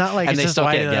 It's not like And it's they just still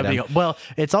wide can't get enough. him. Well,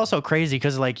 it's also crazy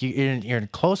because like you're in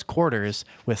close quarters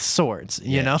with swords.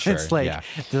 Sure, it's like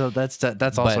so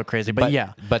that's also crazy. But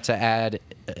yeah, But to add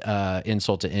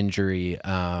insult to injury,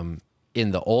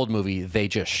 in the old movie they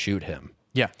just shoot him.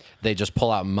 yeah. They just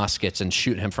pull out muskets and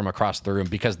shoot him from across the room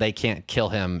because they can't kill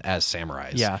him as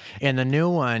samurais. Yeah, and the new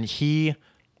one, he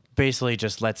basically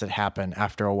just lets it happen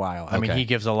after a while. I mean, he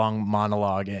gives a long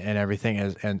monologue and everything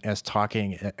as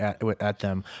talking at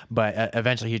them, but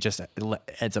eventually he just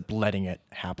ends up letting it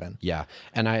happen. Yeah,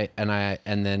 and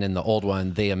then in the old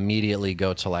one, they immediately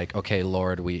go to like, okay,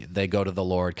 Lord, they go to the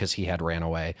Lord because he had ran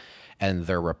away, and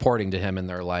they're reporting to him, and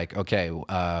they're like, okay,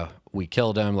 we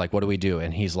killed him. Like, what do we do?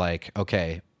 And he's like,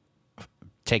 okay,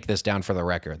 take this down for the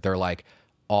record. They're like,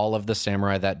 all of the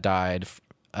samurai that died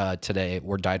today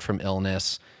died from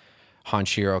illness.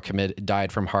 Hanshiro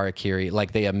died from Hara-kiri.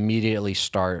 Like, they immediately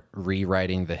start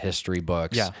rewriting the history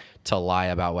books to lie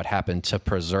about what happened to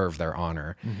preserve their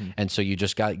honor. Mm-hmm. And so you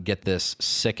just get this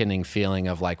sickening feeling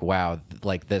of like, wow,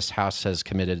 like this house has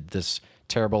committed this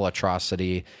terrible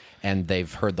atrocity, and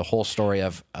they've heard the whole story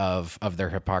of their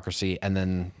hypocrisy, and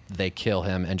then they kill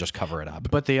him and just cover it up.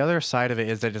 But the other side of it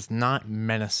is that it's not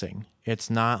menacing.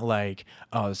 It's not like,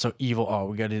 oh, it's so evil. Oh,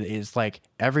 we got to. It's like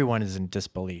everyone is in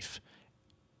disbelief.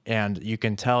 And you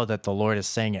can tell that the Lord is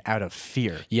saying it out of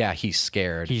fear. Yeah, he's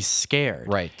scared. He's scared.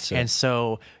 Right. So. And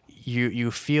so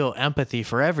you feel empathy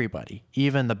for everybody,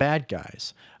 even the bad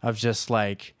guys, of just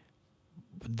like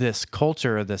this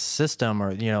culture, this system,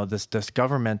 or, this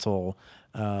governmental,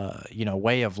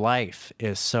 way of life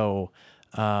is so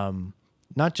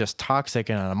not just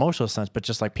toxic in an emotional sense, but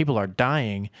just like people are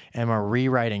dying and we're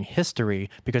rewriting history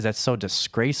because that's so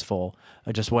disgraceful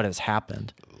of just what has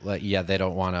happened. Like, yeah, they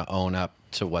don't want to own up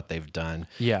to what they've done.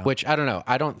 Yeah. Which, I don't know.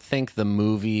 I don't think the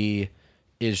movie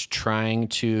is trying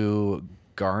to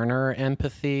garner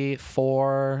empathy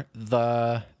for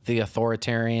the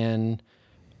authoritarian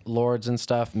lords and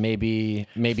stuff. Maybe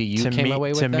you came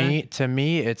away with that? To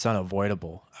me, it's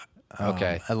unavoidable.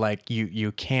 Okay. Like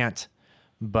you can't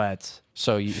but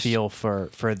so you feel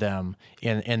for them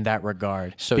in that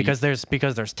regard. So because there's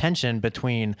tension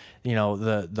between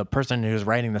the person who's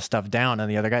writing the stuff down and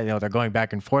the other guy. They're going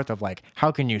back and forth of like,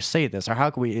 how can you say this, or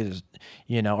how can we,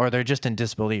 or they're just in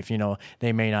disbelief.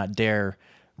 They may not dare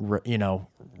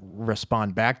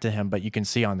respond back to him, but you can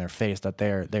see on their face that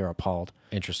they're appalled.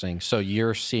 Interesting. So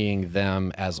you're seeing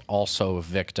them as also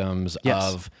victims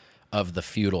of the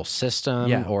feudal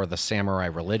system or the samurai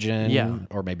religion,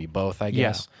 or maybe both, I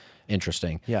guess.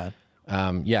 Interesting. Yeah.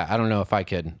 I don't know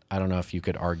if you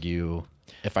could argue,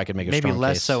 if I could make a maybe strong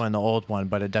less case. so in the old one,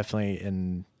 but it definitely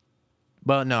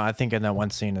I think in that one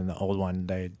scene in the old one,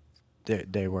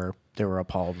 they were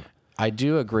appalled. I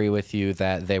do agree with you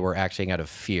that they were acting out of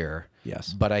fear.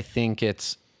 Yes. But I think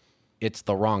it's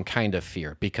the wrong kind of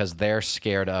fear because they're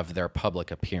scared of their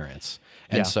public appearance.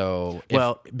 And so...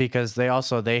 because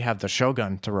they have the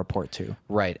shogun to report to.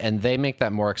 Right. And they make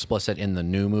that more explicit in the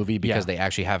new movie because they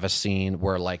actually have a scene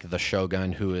where like the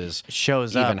shogun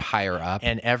shows even higher up.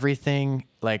 And everything,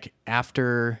 like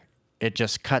after it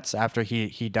just cuts, after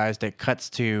he dies, it cuts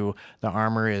to the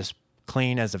armor is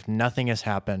clean as if nothing has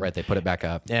happened. Right. They put it back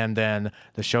up. And then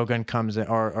the shogun comes in,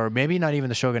 or maybe not even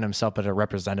the shogun himself, but a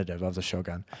representative of the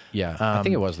shogun. Yeah. I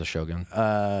think it was the shogun.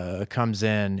 Comes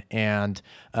in, and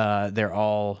they're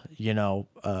all,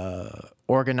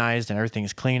 organized, and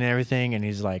everything's clean and everything. And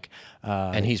he's like,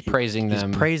 and he's praising them.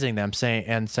 He's praising them, saying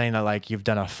that like, you've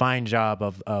done a fine job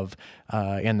of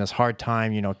in this hard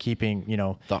time, keeping,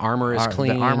 the armor is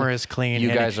clean. The armor is clean. You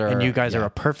and guys are a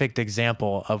perfect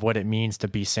example of what it means to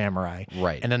be samurai.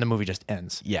 Right. And then the movie just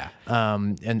ends. Yeah.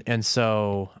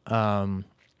 So and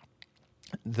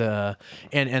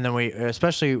then we,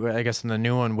 especially I guess in the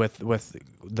new one with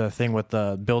the thing with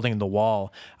the building the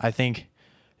wall, I think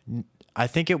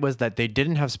it was that they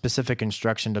didn't have specific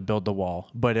instruction to build the wall,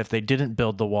 but if they didn't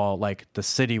build the wall, like the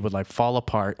city would like fall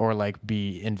apart or like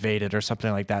be invaded or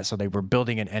something like that. So they were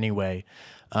building it anyway.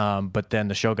 But then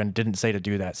the shogun didn't say to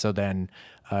do that. So then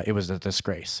it was a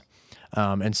disgrace.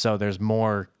 And so there's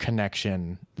more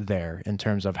connection there in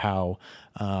terms of how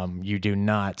you do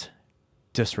not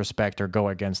disrespect or go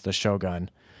against the shogun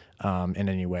in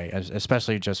any way,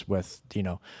 especially just with,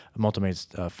 Motome's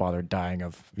father dying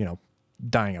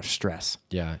of stress.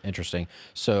 Yeah, interesting.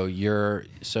 So you're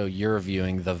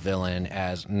viewing the villain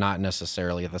as not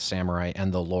necessarily the samurai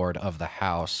and the lord of the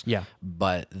house. Yeah,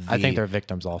 but I think they're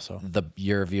victims also.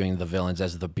 You're viewing the villains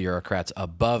as the bureaucrats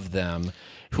above them,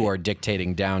 who are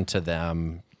dictating down to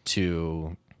them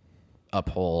to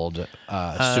uphold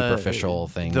superficial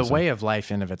things. The way of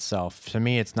life in of itself, to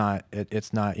me, it's not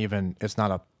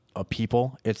a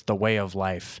people. It's the way of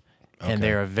life. Okay. And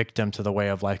they're a victim to the way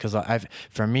of life, because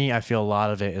for me, I feel a lot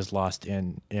of it is lost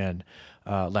in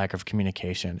lack of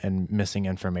communication and missing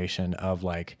information of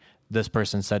like this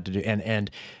person said to do,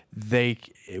 and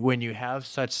when you have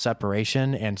such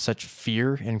separation and such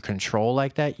fear and control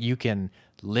like that, you can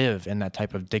live in that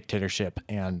type of dictatorship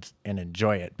and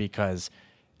enjoy it, because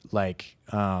like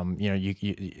when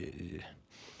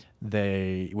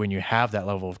you have that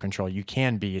level of control, you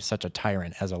can be such a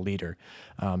tyrant as a leader,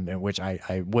 which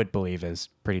I would believe is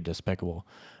pretty despicable.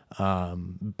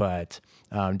 But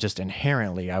just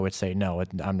inherently, I would say no.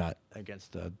 I'm not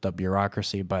against the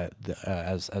bureaucracy, but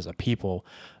as a people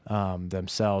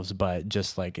themselves. But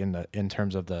just like in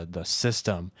terms of the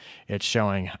system, it's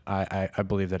showing. I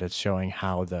believe that it's showing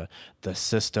how the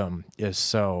system is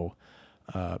so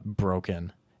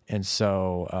broken and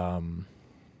so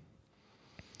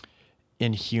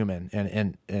inhuman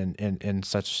and in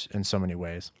so many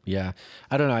ways. Yeah.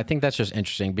 I don't know. I think that's just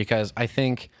interesting, because I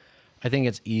think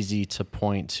it's easy to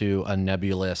point to a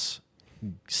nebulous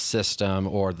system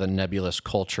or the nebulous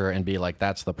culture and be like,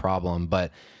 that's the problem.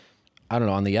 But I don't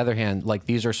know. On the other hand, like,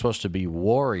 these are supposed to be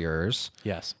warriors.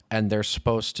 Yes. And they're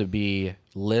supposed to be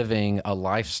living a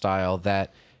lifestyle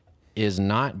that is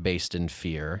not based in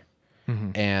fear.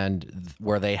 Mm-hmm. And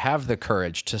where they have the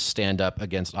courage to stand up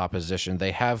against opposition,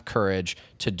 they have courage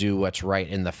to do what's right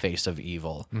in the face of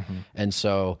evil. Mm-hmm. And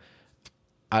so,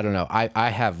 I don't know, I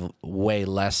have way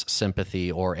less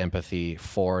sympathy or empathy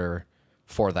for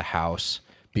the house,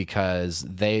 because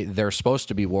they're supposed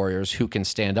to be warriors who can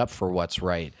stand up for what's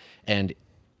right. And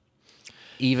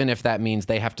even if that means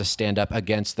they have to stand up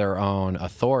against their own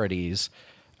authorities,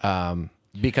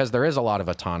 because there is a lot of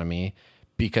autonomy.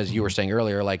 Because you were saying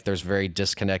earlier, like, there's very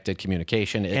disconnected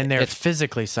communication. And they're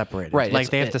physically separated. Right. Like,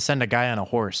 they have to send a guy on a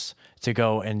horse to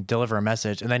go and deliver a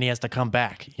message, and then he has to come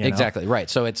back. Exactly.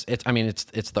 Right. So it's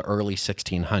the early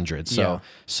 1600s.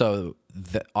 So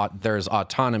there's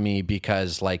autonomy,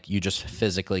 because like, you just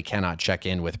physically cannot check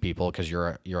in with people because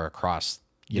you're across,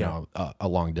 a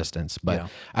long distance.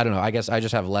 But I don't know. I guess I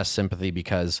just have less sympathy,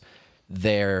 because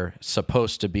they're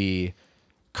supposed to be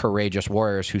courageous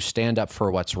warriors who stand up for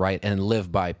what's right and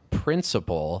live by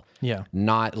principle,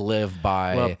 not live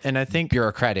by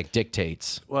bureaucratic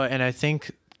dictates. Well, and I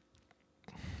think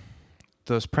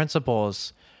those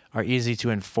principles are easy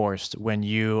to enforce when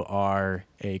you are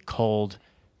a cold,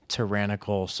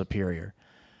 tyrannical superior.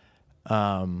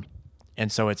 And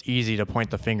so it's easy to point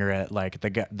the finger at, like,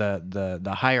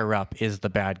 the higher up is the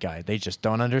bad guy. They just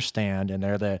don't understand,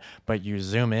 and but you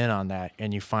zoom in on that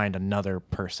and you find another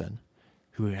person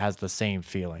who has the same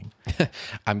feeling.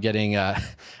 I'm getting like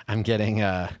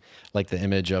the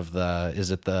image of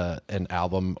an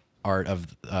album art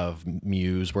of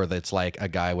Muse, where it's like a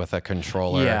guy with a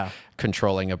controller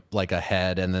controlling a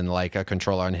head, and then like a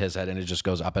controller on his head, and it just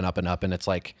goes up and up and up, and it's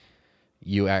like,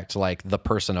 you act like the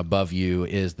person above you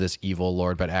is this evil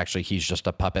lord, but actually he's just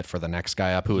a puppet for the next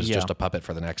guy up, who is just a puppet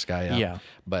for the next guy up. Yeah.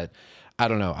 But I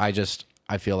don't know.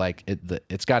 I feel like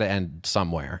it's got to end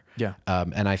somewhere. Yeah.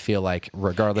 And I feel like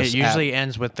regardless, It usually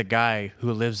ends with the guy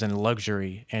who lives in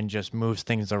luxury and just moves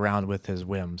things around with his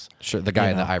whims. sure, the guy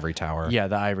you in know? the ivory tower. Yeah,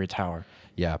 the ivory tower.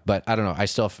 Yeah, but I don't know. I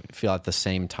still feel at the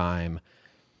same time,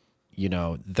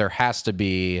 there has to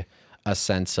be a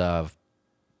sense of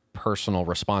personal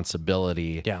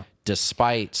responsibility. Yeah.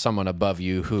 Despite someone above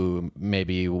you who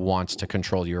maybe wants to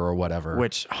control you or whatever.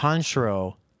 Which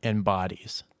Hanshiro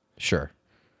embodies Sure.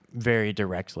 very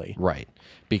directly. Right.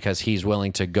 Because he's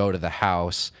willing to go to the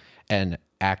house and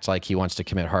act like he wants to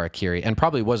commit Hara-kiri, and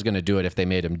probably was going to do it if they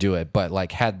made him do it. But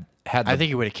like I think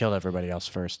he would have killed everybody else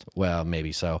first. Well,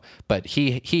 maybe so. But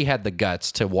he had the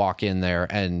guts to walk in there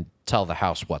and tell the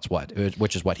house what's what,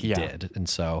 which is what he did. And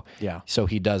so, so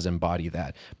he does embody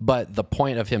that. But the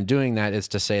point of him doing that is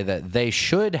to say that they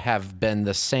should have been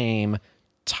the same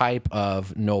type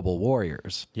of noble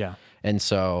warriors. Yeah. And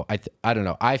so I don't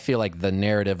know. I feel like the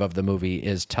narrative of the movie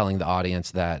is telling the audience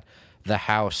that the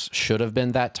house should have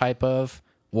been that type of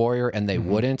warrior, and they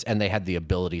wouldn't, and they had the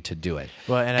ability to do it.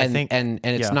 Well, and I think, and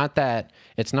it's not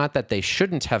that they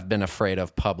shouldn't have been afraid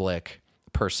of public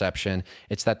perception.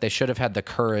 It's that they should have had the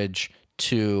courage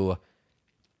to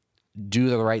do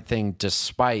the right thing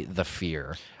despite the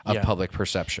fear of public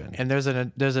perception. And there's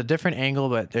a different angle,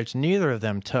 but there's neither of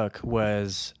them took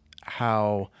was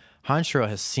how Hanshiro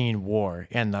has seen war,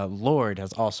 and the Lord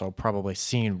has also probably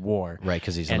seen war. Right,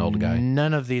 because he's an old guy.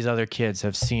 None of these other kids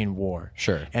have seen war.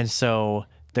 Sure. And so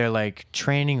they're like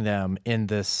training them in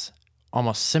this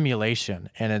almost simulation,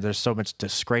 and there's so much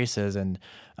disgraces and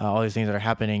all these things that are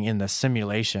happening in the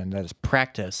simulation that is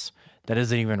practice that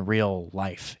isn't even real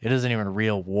life. It isn't even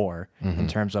real war in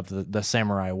terms of the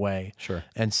samurai way. Sure.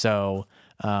 And so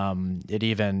it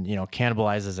even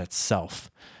cannibalizes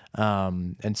itself.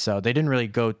 And so they didn't really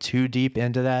go too deep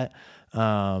into that.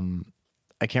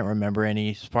 I can't remember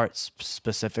any parts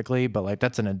specifically, but like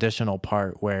that's an additional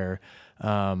part where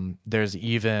there's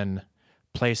even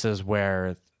places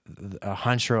where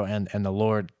Hanshiro and the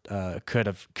Lord could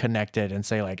have connected and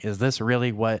say like, is this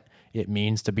really what it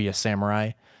means to be a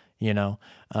samurai?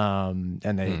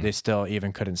 And they still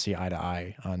even couldn't see eye to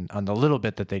eye on the little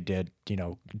bit that they did,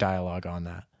 dialogue on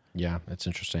that. Yeah, it's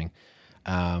interesting.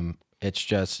 It's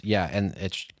just,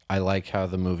 and I like how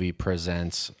the movie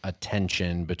presents a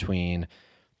tension between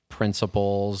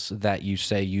principles that you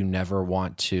say you never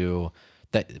want to,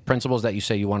 principles that you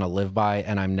say you want to live by,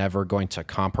 and I'm never going to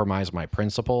compromise my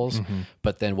principles.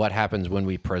 But then what happens when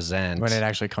it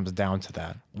actually comes down to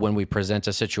that? When we present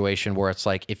a situation where it's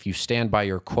like, if you stand by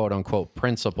your quote unquote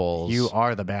principles, you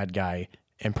are the bad guy,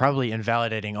 and probably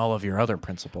invalidating all of your other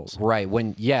principles. Right.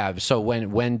 So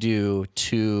when do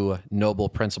two noble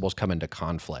principles come into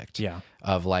conflict? Yeah.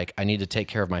 Of like, I need to take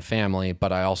care of my family,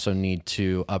 but I also need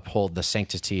to uphold the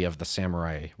sanctity of the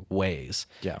samurai ways.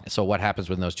 Yeah. So what happens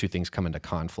when those two things come into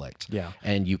conflict? Yeah.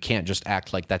 And you can't just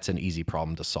act like that's an easy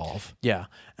problem to solve. Yeah.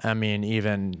 I mean,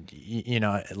 even,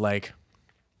 like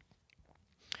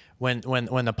when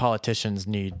the politicians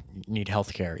need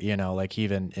healthcare, like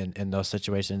even in those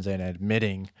situations, and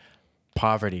admitting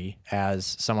poverty as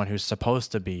someone who's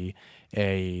supposed to be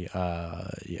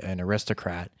an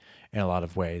aristocrat in a lot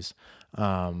of ways,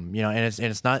 and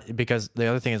it's not, because the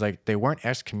other thing is like they weren't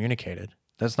excommunicated.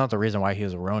 That's not the reason why he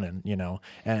was a Ronin,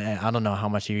 and I don't know how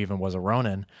much he even was a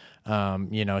Ronin.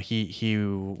 He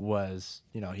was,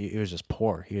 he was just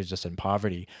poor. He was just in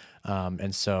poverty.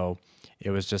 And so it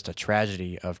was just a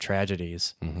tragedy of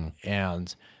tragedies.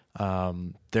 And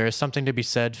there is something to be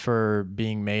said for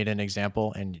being made an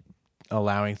example and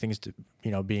allowing things to,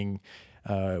 being,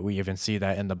 we even see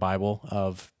that in the Bible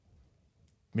of,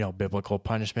 biblical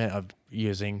punishment of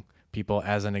using people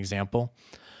as an example.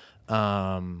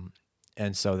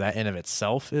 And so that in of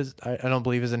itself is, I don't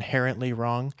believe is inherently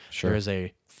wrong. Sure. There is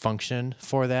a function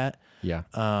for that. Yeah.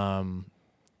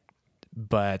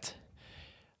 But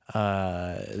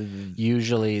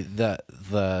usually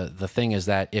the thing is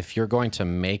that if you're going to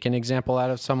make an example out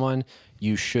of someone,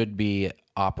 you should be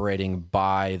operating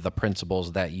by the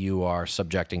principles that you are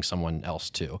subjecting someone else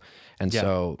to. And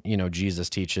so, Jesus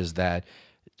teaches that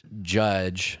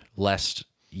judge lest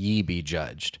ye be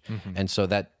judged. And so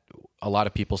that a lot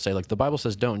of people say, like, the Bible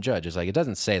says don't judge. It's like, it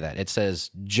doesn't say that. It says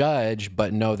judge,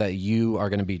 but know that you are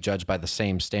going to be judged by the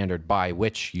same standard by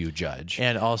which you judge.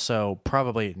 And also,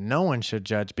 probably no one should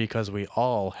judge, because we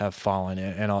all have fallen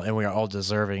and we are all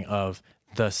deserving of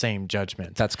the same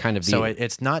judgment. That's kind of so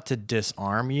it's not to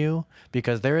disarm you,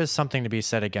 because there is something to be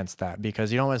said against that,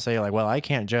 because you don't want to say like, well, I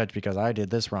can't judge because I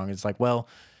did this wrong. It's like, well,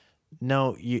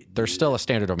 no, There's still a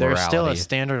standard of there's morality. still a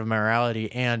standard of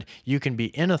morality, and you can be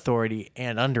in authority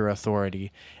and under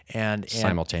authority, and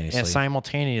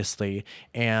simultaneously,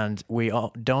 and we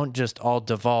all don't just all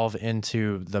devolve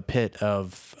into the pit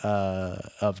of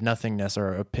nothingness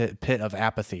or a pit of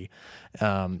apathy.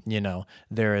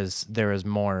 There is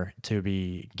more to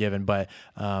be given, but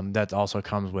that also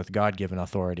comes with God given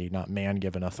authority, not man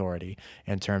given authority,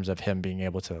 in terms of him being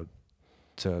able to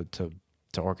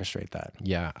orchestrate that.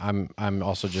 Yeah, I'm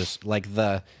also just like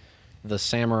the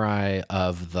samurai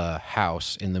of the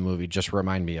house in the movie just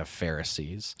remind me of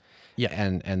Pharisees. Yeah,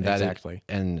 and that exactly.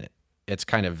 and it's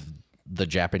kind of the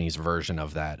Japanese version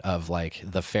of that, of like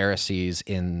the Pharisees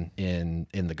in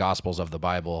the Gospels of the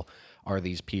Bible are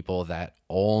these people that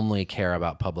only care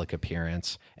about public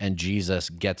appearance, and Jesus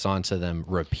gets onto them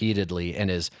repeatedly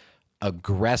and is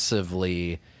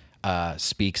aggressively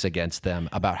speaks against them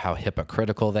about how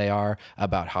hypocritical they are,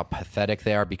 about how pathetic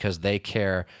they are, because they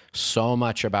care so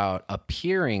much about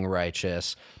appearing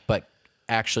righteous, but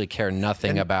actually care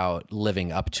nothing about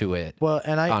living up to it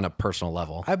on a personal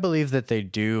level. I believe that they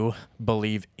do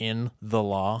believe in the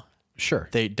law. Sure.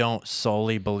 They don't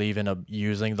solely believe in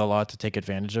using the law to take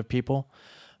advantage of people.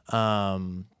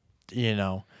 But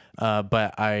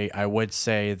I would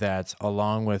say that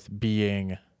along with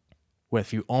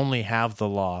if you only have the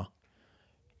law,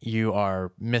 you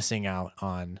are missing out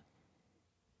on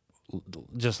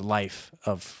just the life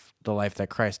that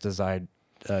Christ desired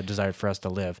for us to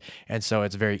live. And so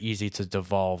it's very easy to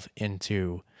devolve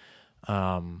into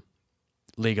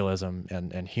legalism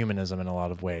and humanism in a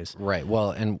lot of ways. Right.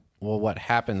 Well, what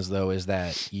happens though is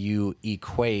that you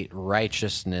equate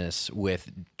righteousness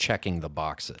with checking the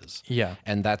boxes. Yeah.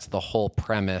 And that's the whole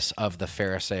premise of the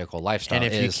Pharisaical lifestyle.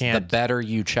 And if the better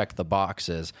you check the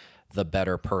boxes, the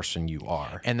better person you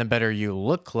are. And the better you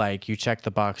look like you check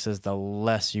the boxes, the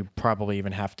less you probably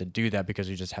even have to do that, because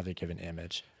you just have to give an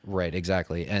image. Right,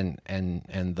 exactly. And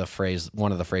the phrase,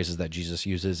 one of the phrases that Jesus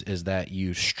uses is that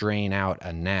you strain out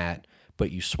a gnat,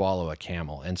 but you swallow a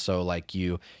camel. And so like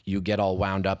you get all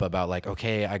wound up about like,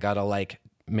 okay, I got to like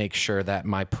make sure that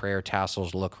my prayer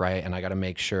tassels look right, and I got to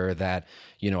make sure that,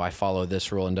 I follow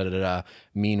this rule and da da da.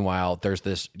 Meanwhile, there's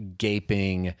this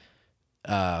gaping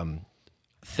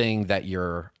thing that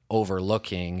you're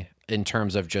overlooking in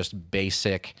terms of just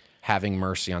basic having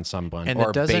mercy on someone,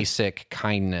 or basic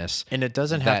kindness. And it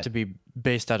doesn't have to be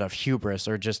based out of hubris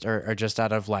or just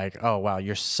out of like, oh wow,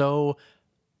 you're so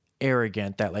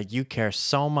arrogant that like you care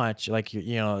so much, like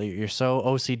you're so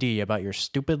OCD about your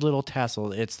stupid little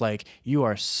tassel. It's like you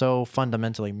are so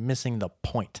fundamentally missing the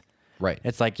point. Right.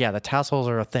 It's like, yeah, the tassels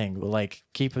are a thing, but like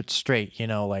keep it straight,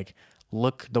 like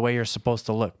look the way you're supposed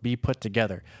to look, be put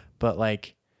together. But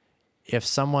like if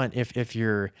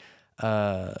your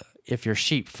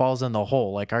sheep falls in the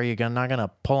hole, like, are you not gonna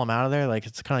pull them out of there? Like,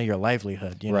 it's kind of your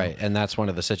livelihood, right? And that's one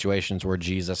of the situations where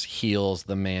Jesus heals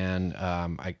the man.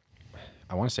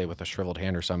 I want to say with a shriveled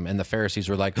hand or something. And the Pharisees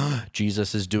were like, oh,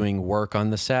 Jesus is doing work on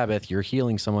the Sabbath. You're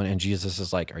healing someone. And Jesus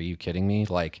is like, are you kidding me?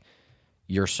 Like,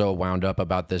 you're so wound up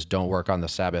about this don't work on the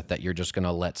Sabbath that you're just going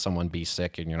to let someone be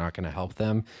sick and you're not going to help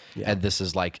them. Yeah. And this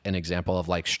is like an example of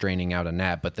like straining out a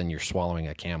gnat, but then you're swallowing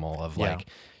a camel of like,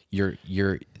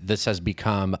 this has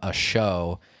become a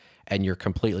show, and you're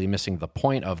completely missing the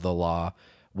point of the law,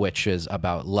 which is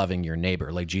about loving your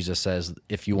neighbor. Like Jesus says,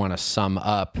 if you want to sum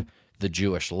up the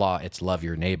Jewish law, it's love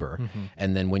your neighbor. Mm-hmm.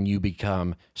 And then when you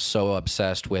become so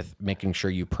obsessed with making sure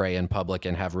you pray in public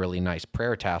and have really nice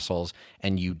prayer tassels,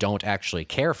 and you don't actually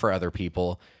care for other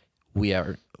people, we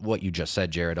are what you just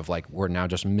said, Jared, of like, we're now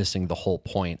just missing the whole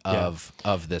point of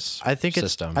this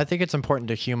system. I think it's important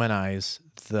to humanize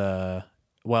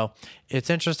it's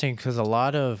interesting because a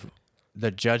lot of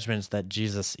the judgments that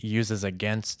Jesus uses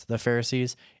against the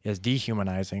Pharisees is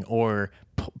dehumanizing or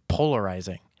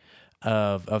polarizing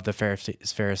of the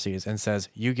Pharisees, and says,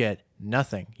 you get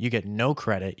nothing, you get no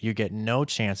credit, you get no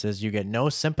chances, you get no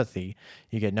sympathy,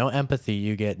 you get no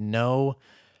empathy,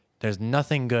 there's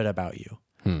nothing good about you.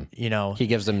 He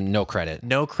gives them no credit.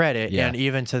 Yeah. And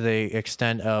even to the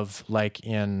extent of like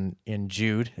in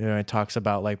Jude, it talks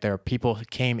about like there are people who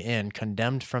came in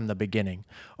condemned from the beginning,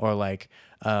 or like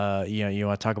you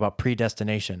want to talk about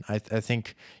predestination. I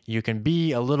think you can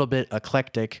be a little bit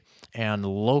eclectic and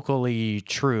locally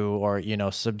true, or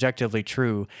subjectively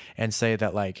true, and say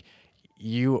that like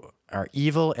you are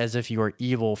evil as if you are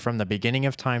evil from the beginning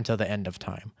of time to the end of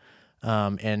time,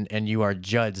 and you are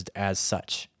judged as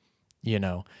such.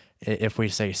 If we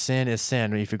say sin is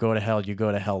sin, if you go to hell, you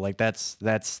go to hell. Like that's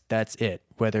it.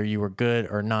 Whether you were good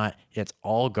or not, it's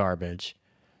all garbage,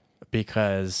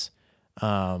 because,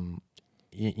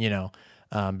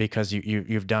 because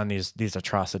you've done these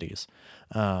atrocities,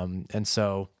 and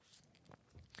so.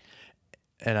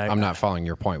 And I'm not following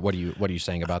your point. What are you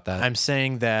saying about that? I'm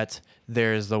saying that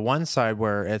there's the one side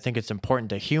where I think it's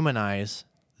important to humanize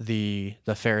the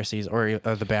Pharisees or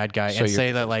the bad guy, and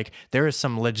say that like there is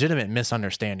some legitimate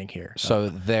misunderstanding here. So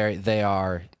they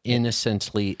are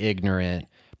innocently ignorant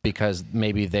because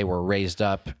maybe they were raised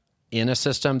up in a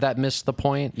system that missed the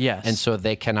point. Yes. And so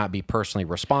they cannot be personally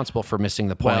responsible for missing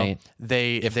the point. Well,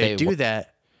 they do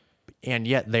that, and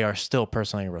yet they are still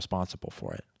personally responsible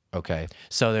for it. Okay.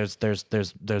 So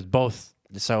there's both.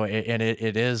 So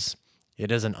it is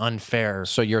an unfair.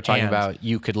 So you're talking about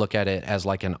you could look at it as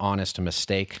like an honest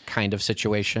mistake kind of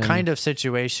situation.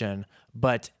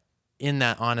 But in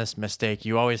that honest mistake,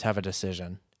 you always have a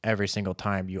decision. Every single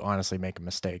time you honestly make a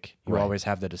mistake, you always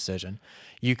have the decision.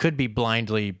 You could be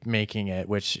blindly making it,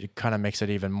 which kind of makes it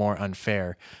even more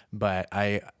unfair. But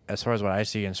as far as what I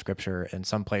see in Scripture, in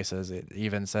some places, it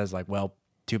even says like, well,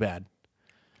 too bad.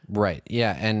 Right.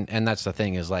 Yeah. And that's the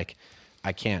thing is like,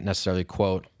 I can't necessarily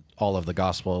quote all of the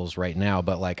Gospels right now,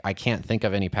 but like, I can't think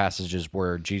of any passages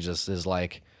where Jesus is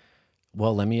like,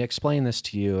 well, let me explain this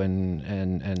to you.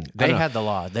 And they had the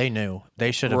law. They knew.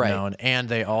 They should have known. And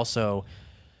they also,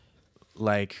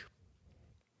 like,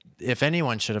 if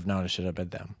anyone should have known, it should have been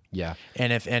them. Yeah.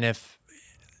 And if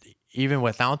even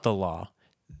without the law,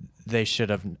 they should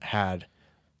have had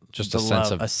just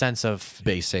a sense of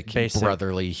basic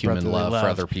brotherly human love for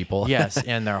other people. Yes,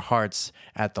 in their hearts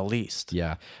at the least.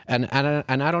 Yeah. And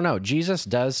I don't know. Jesus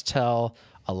does tell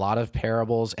a lot of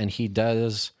parables, and he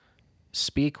does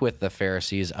speak with the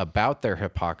Pharisees about their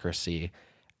hypocrisy,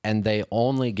 and they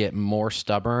only get more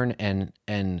stubborn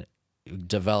and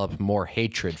develop more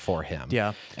hatred for him.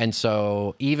 Yeah. And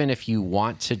so even if you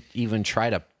want to even try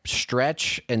to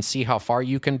stretch and see how far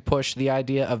you can push the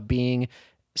idea of being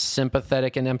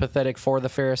sympathetic and empathetic for the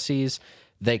Pharisees,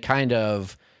 they kind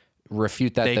of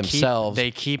refute that themselves. They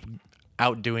keep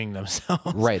outdoing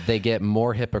themselves. Right. They get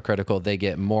more hypocritical. They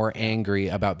get more angry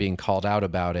about being called out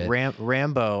about it.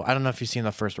 Rambo, I don't know if you've seen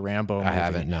the first Rambo movie. I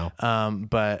haven't, no.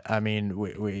 But I mean,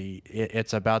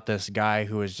 it's about this guy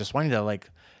who is just wanting to like,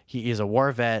 he's a war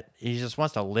vet. He just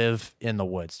wants to live in the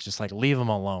woods. Just like leave him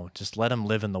alone. Just let him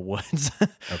live in the woods.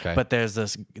 Okay. But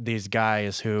there's these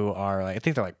guys who are like, I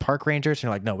think they're like park rangers, and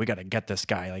they're like, no, we got to get this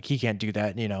guy. Like he can't do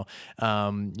that. You know,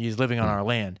 he's living on our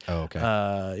land. Oh,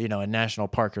 okay. You know, a national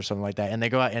park or something like that. And they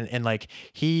go out and like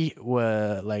he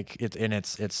was like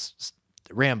it's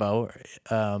Rambo,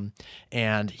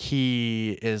 and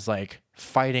he is like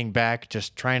fighting back,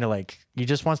 just trying to like, he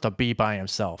just wants to be by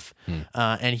himself.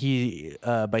 And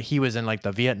but he was in like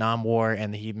the Vietnam War,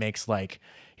 and he makes like,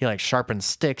 he like sharpens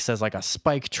sticks as like a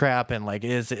spike trap, and like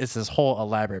it's this whole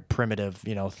elaborate primitive,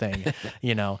 you know, thing,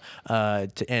 you know, you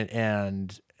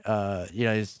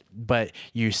know, but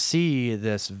you see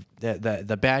this,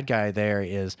 the bad guy there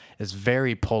is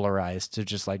very polarized to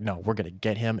just like, no, we're going to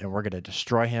get him and we're going to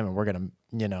destroy him and we're going to,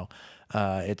 you know,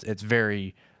 it's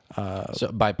very, so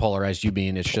by polarized, you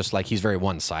mean it's just like he's very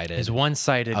one-sided. He's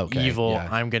one-sided, evil. Yeah.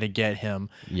 I'm gonna get him.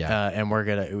 Yeah. And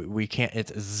we can't.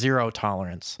 It's zero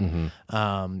tolerance. And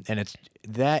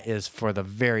that is for the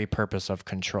very purpose of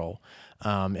control.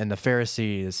 And the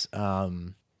Pharisees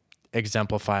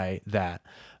exemplify that.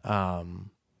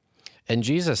 And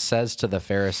Jesus says to the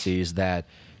Pharisees that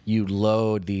you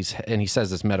load these, and he says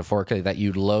this metaphorically, that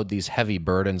you load these heavy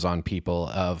burdens on people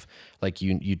of like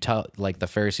you tell, like the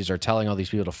Pharisees are telling all these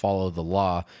people to follow the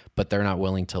law, but they're not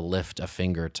willing to lift a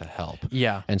finger to help.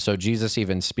 Yeah. And so Jesus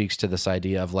even speaks to this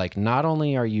idea of like, not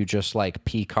only are you just like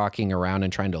peacocking around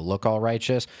and trying to look all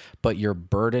righteous, but you're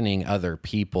burdening other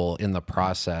people in the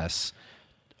process,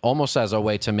 almost as a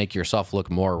way to make yourself look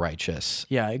more righteous.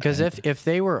 Yeah. Because if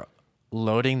they were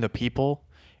loading the people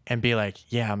and be like,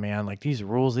 yeah, man, like these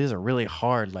rules, these are really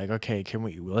hard. Like, okay,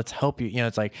 let's help you. You know,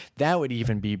 it's like, that would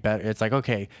even be better. It's like,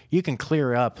 okay, you can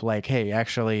clear up like, hey,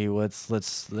 actually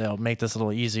let's make this a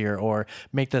little easier, or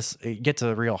make this, get to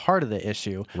the real heart of the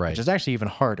issue, right, which is actually even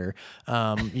harder.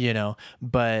 You know,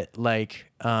 but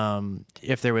like,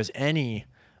 if there was any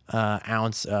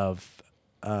ounce of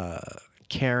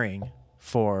caring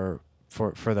for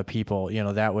the people, you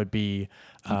know, that would be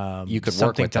you could something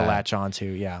work with to that. latch onto.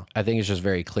 Yeah. I think it's just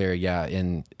very clear.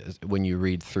 Yeah. When you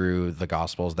read through the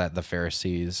Gospels, that the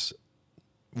Pharisees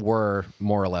were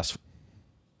more or less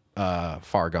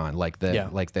far gone. Like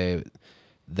they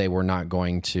were not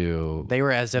going to, they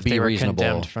were as if they were reasonable.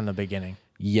 Condemned from the beginning.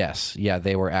 Yes. Yeah.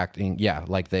 They were acting. Yeah.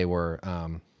 Like they were,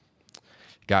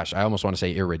 gosh, I almost want to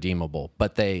say irredeemable,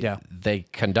 but they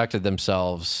conducted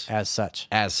themselves as such.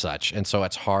 And so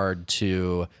it's hard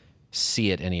to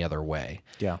see it any other way.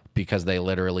 Yeah. Because they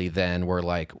literally then were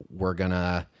like, we're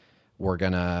gonna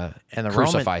And the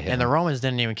crucify him. And the Romans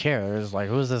didn't even care. It was like,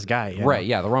 who's this guy? You know? Right.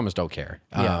 Yeah. The Romans don't care.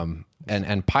 Yeah.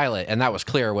 And Pilate, and that was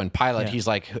clear when Pilate,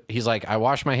 Yeah. he's like, I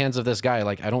wash my hands of this guy.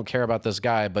 Like, I don't care about this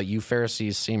guy, but you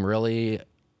Pharisees seem really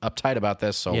uptight about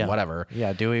this. So Yeah. whatever.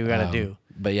 Yeah. Do what we gotta do.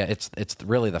 But yeah, it's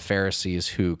really the Pharisees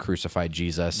who crucified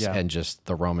Jesus, Yeah. and just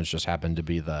the Romans just happened to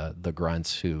be the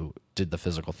grunts who did the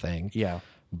physical thing. Yeah.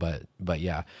 But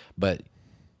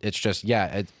it's just,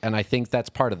 and I think that's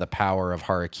part of the power of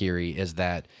Hara-kiri is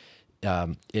that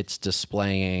it's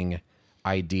displaying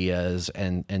ideas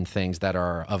and things that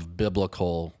are of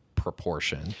biblical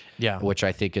proportion. Yeah. Which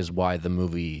I think is why the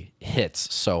movie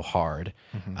hits so hard.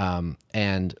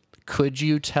 And could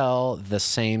you tell the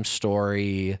same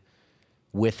story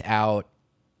without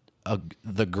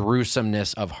the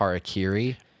gruesomeness of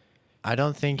Hara-kiri? I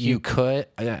don't think You could.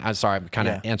 I'm sorry, I'm kind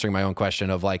of Yeah. answering my own question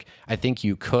of like, I think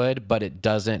you could, but it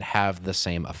doesn't have the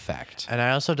same effect. And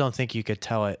I also don't think you could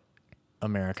tell it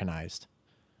Americanized.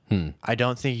 I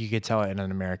don't think you could tell it in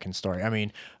an American story. I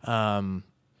mean,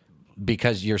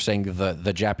 Because you're saying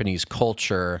the Japanese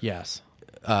culture yes.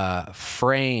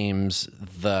 frames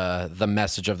the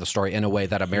message of the story in a way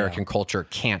that American culture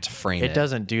can't frame it. It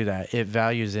doesn't do that. It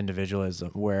values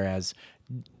individualism, whereas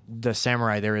the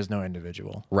samurai, there is no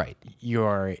individual. Right. You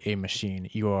are a machine.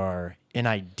 You are an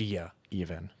idea,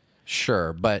 even.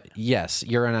 Sure, but yes,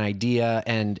 you're an idea,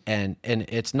 and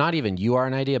it's not even you are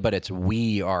an idea, but it's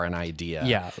we are an idea.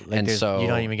 Yeah, like and so you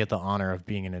don't even get the honor of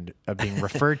being being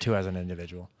referred to as an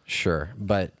individual. Sure,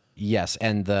 but yes,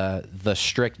 and the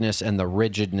strictness and the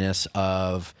rigidness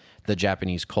of the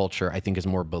Japanese culture, I think, is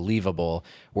more believable.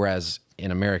 Whereas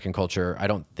in American culture, I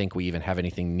don't think we even have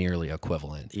anything nearly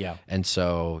equivalent. Yeah. And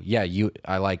so,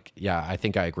 I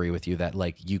think I agree with you that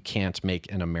like you can't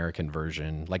make an American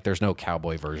version. Like there's no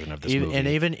cowboy version of this movie. And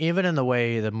even in the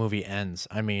way the movie ends,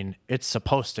 I mean, it's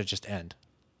supposed to just end.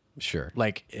 Sure.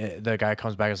 Like the guy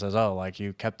comes back and says, "Oh, like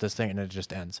you kept this thing," and it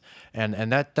just ends. And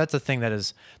that's a thing that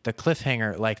is the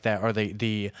cliffhanger like that, or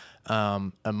the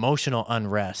emotional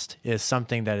unrest is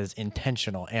something that is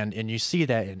intentional, and you see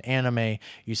that in anime,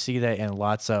 you see that in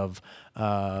lots of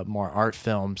more art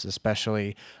films,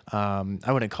 especially. I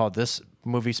wouldn't call this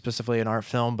movie specifically an art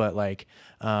film, but like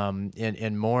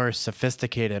in more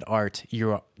sophisticated art,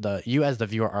 you as the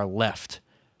viewer are left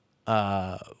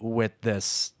with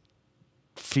this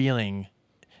feeling,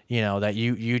 that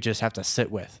you just have to sit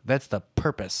with. That's the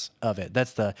purpose of it.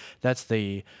 That's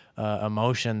the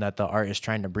emotion that the art is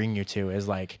trying to bring you to, is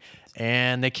like,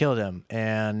 and they killed him,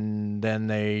 and then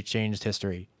they changed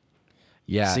history.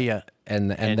 Yeah. See ya.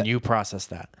 And you process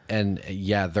that. And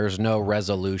yeah, there's no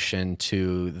resolution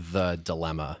to the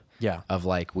dilemma. Yeah. Of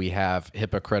like, we have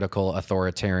hypocritical,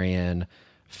 authoritarian,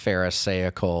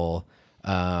 pharisaical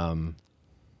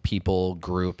people,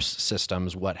 groups,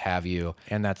 systems, what have you.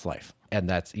 And that's life. And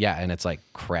that's, and it's like,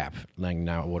 crap. Like,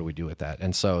 now what do we do with that?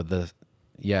 And so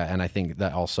and I think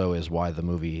that also is why the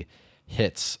movie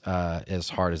hits as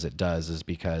hard as it does, is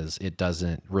because it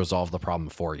doesn't resolve the problem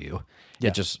for you. Yeah.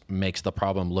 It just makes the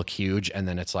problem look huge, and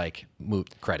then it's like,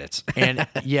 credits.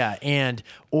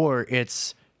 Or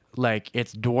it's like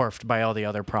it's dwarfed by all the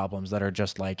other problems that are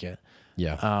just like it.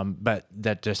 Yeah. But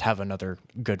that just have another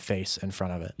good face in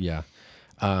front of it. Yeah.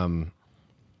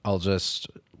 I'll just,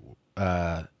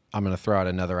 I'm going to throw out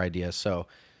another idea. So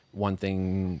one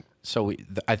thing,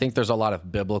 I think there's a lot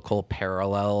of biblical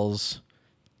parallels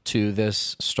to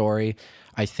this story.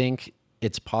 I think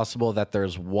it's possible that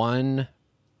there's one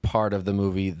part of the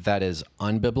movie that is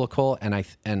unbiblical. And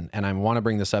I want to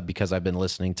bring this up because I've been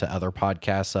listening to other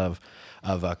podcasts of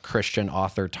a Christian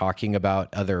author talking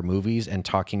about other movies and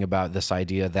talking about this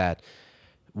idea that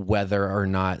whether or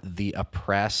not the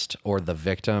oppressed or the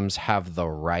victims have the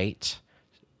right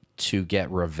to get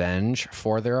revenge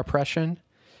for their oppression.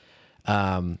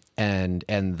 And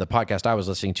the podcast I was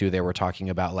listening to, they were talking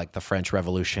about like the French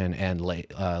Revolution and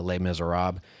Les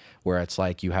Miserables, where it's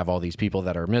like you have all these people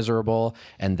that are miserable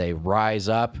and they rise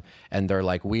up and they're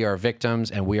like, we are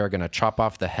victims and we are going to chop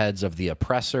off the heads of the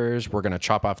oppressors. We're going to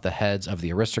chop off the heads of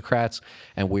the aristocrats,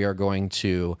 and we are going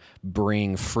to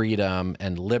bring freedom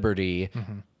and liberty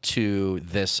to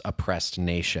this oppressed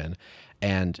nation.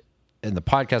 And in the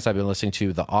podcast I've been listening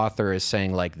to, the author is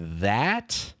saying like,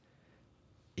 that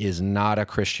is not a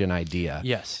Christian idea.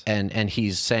 Yes. And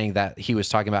he's saying that he was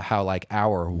talking about how like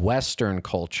our Western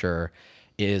culture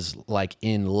is like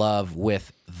in love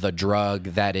with the drug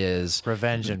that is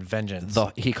revenge and vengeance.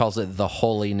 He calls it the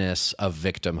holiness of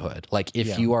victimhood. Like if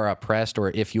Yeah. you are oppressed or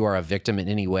if you are a victim in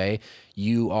any way,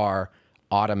 you are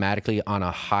automatically on a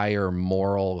higher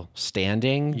moral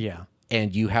standing. Yeah.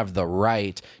 and you have the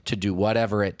right to do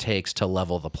whatever it takes to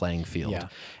level the playing field. Yeah.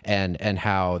 And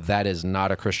how that is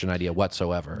not a Christian idea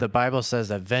whatsoever. The Bible says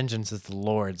that vengeance is the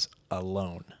Lord's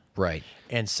alone. Right.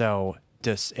 And so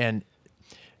and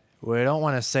we don't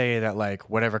want to say that like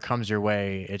whatever comes your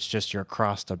way, it's just your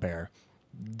cross to bear.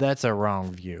 That's a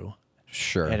wrong view.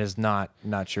 Sure. It is not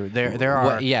true. There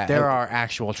are yeah. there are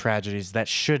actual tragedies that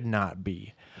should not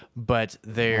be, but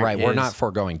we're not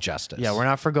foregoing justice. Yeah, we're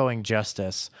not foregoing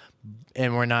justice,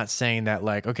 and we're not saying that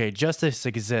like, okay, justice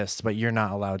exists, but you're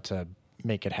not allowed to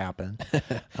make it happen,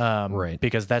 Right.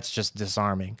 Because that's just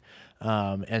disarming.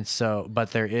 And so,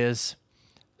 but there is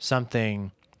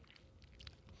something.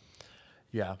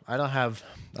 Yeah, I don't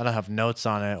have notes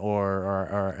on it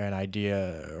or an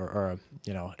idea or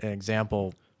an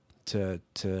example to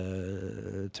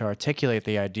articulate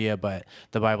the idea, but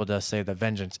the Bible does say that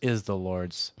vengeance is the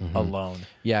Lord's alone.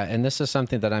 Yeah, and this is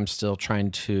something that I'm still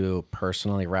trying to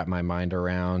personally wrap my mind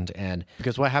around, and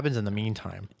Because what happens in the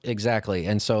meantime? exactly.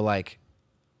 And so like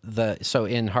so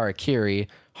in Hara-kiri,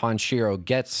 Hanshiro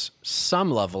gets some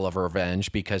level of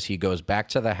revenge because he goes back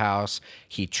to the house,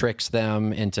 he tricks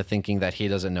them into thinking that he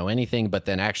doesn't know anything, but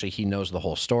then actually he knows the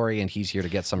whole story and he's here to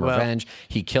get some revenge.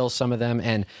 He kills some of them,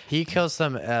 and He kills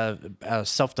them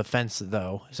self-defense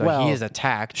though, so he is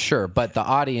attacked. Sure, but the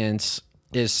audience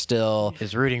is still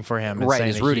Rooting for him, and right, saying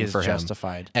is that rooting he is for him.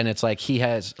 justified. And it's like he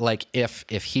has, like, if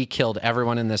he killed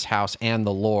everyone in this house and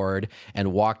the Lord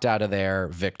and walked out of there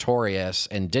victorious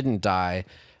and didn't die,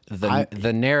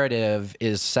 the narrative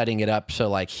is setting it up so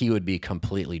like he would be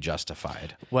completely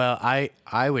justified. Well,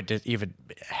 I would even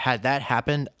had that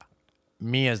happened,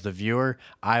 me as the viewer,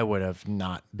 I would have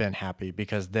not been happy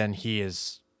because then he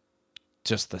is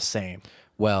just the same.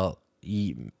 Well,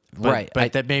 right,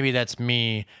 But that maybe that's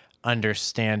me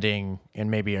understanding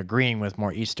and maybe agreeing with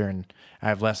more Eastern. I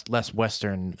have less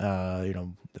Western,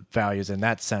 values in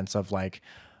that sense of like,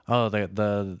 oh,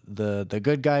 the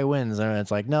good guy wins, and it's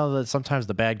like no, sometimes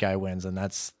the bad guy wins, and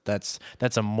that's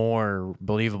a more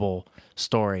believable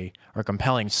story or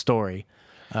compelling story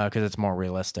because it's more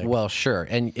realistic. Well, sure,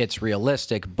 and it's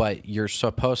realistic, but you're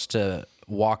supposed to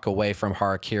walk away from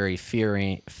Hara-kiri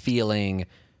feeling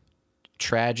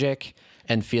tragic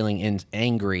and feeling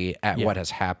angry at what has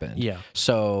happened. Yeah.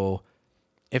 So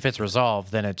if it's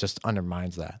resolved, then it just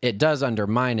undermines that. it does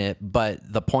undermine it, but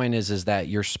the point is that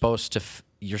you're supposed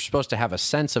to have a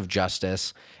sense of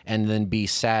justice and then be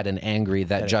sad and angry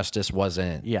that justice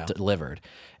wasn't delivered.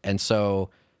 And so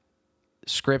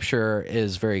Scripture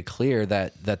is very clear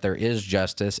that there is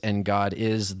justice and God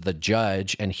is the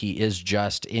judge and he is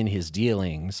just in his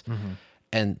dealings,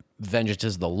 and vengeance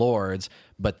is the Lord's.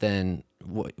 But then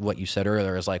what you said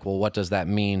earlier is like, well, what does that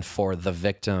mean for the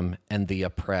victim and the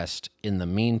oppressed in the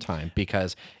meantime?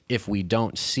 Because if we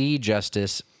don't see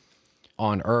justice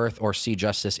on earth or see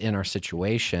justice in our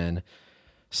situation,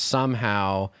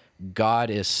 somehow God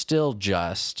is still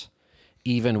just,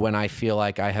 even when I feel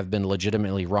like I have been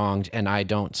legitimately wronged and I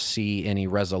don't see any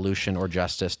resolution or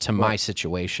justice to my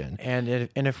situation. And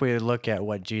if we look at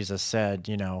what Jesus said,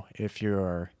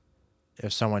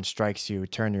 if someone strikes you,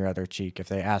 turn your other cheek. If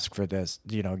they ask for this,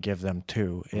 give them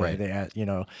two. Right.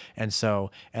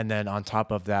 And then on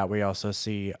top of that, we also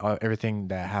see everything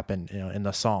that happened, in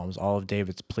the Psalms, all of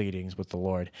David's pleadings with the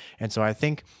Lord. And so I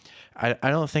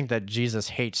don't think that Jesus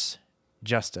hates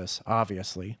justice,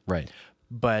 obviously. Right.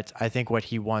 But I think what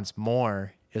he wants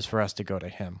more is for us to go to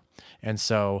him. And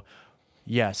so,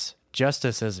 yes,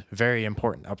 justice is very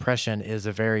important. Oppression is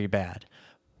very bad.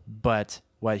 But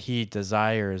what he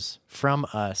desires from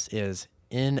us is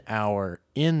in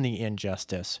the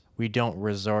injustice, we don't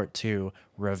resort to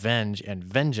revenge and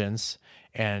vengeance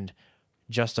and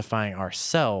justifying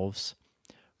ourselves,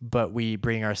 but we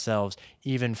bring ourselves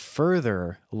even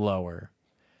further lower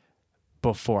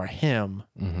before him,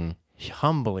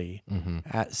 humbly,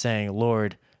 at saying,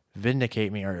 Lord,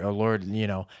 vindicate me, or Lord,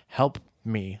 help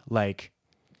me, like,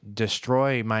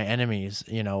 destroy my enemies,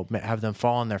 have them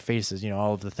fall on their faces,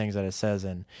 all of the things that it says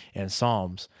in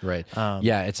Psalms. Right.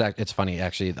 It's funny,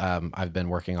 actually. I've been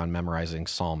working on memorizing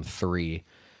Psalm 3,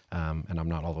 and I'm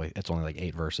not all the way, it's only like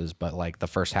 8 verses, but like the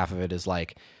first half of it is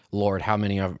like, Lord, how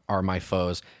many are my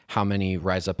foes? How many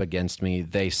rise up against me?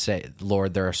 They say,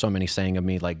 Lord, there are so many saying of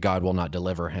me, like, God will not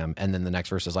deliver him. And then the next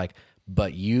verse is like,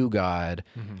 but you, God,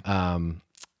 I'm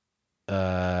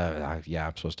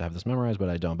supposed to have this memorized, but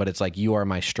I don't. But it's like, you are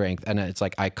my strength. And it's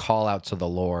like, I call out to the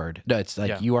Lord. No, it's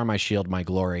like, you are my shield, my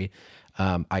glory.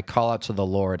 I call out to the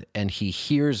Lord and he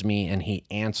hears me and he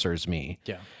answers me.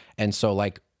 Yeah. And so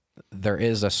like, there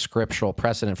is a scriptural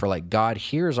precedent for like, God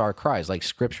hears our cries. Like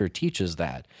Scripture teaches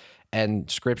that. And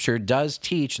Scripture does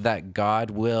teach that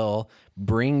God will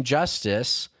bring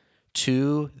justice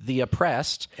to the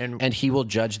oppressed, and he will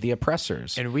judge the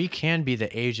oppressors. And we can be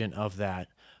the agent of that,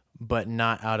 but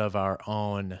not out of our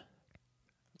own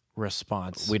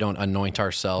response. We don't anoint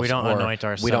ourselves. We don't anoint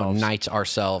ourselves. We don't knight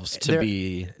ourselves to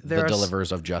be the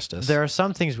deliverers of justice. There are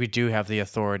some things we do have the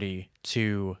authority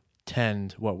to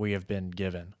tend what we have been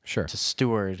given. Sure. To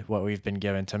steward what we've been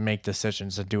given, to make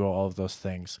decisions, to do all of those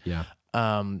things. Yeah.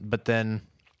 But then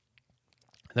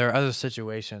there are other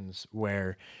situations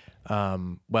where,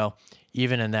 well,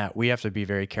 even in that, we have to be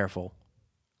very careful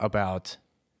about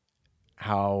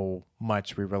how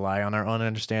much we rely on our own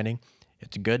understanding.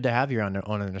 It's good to have your own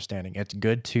understanding. It's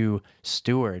good to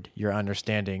steward your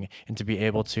understanding and to be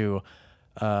able to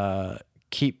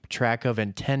keep track of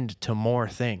and tend to more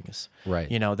things. Right.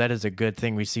 You know, that is a good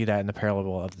thing. We see that in the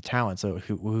parable of the talents. So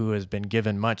who has been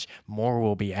given much, more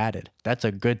will be added. That's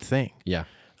a good thing. Yeah.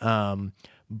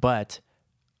 But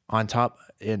on top,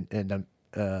 in the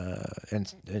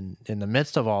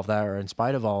midst of all of that, or in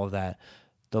spite of all of that,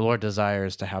 the Lord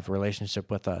desires to have a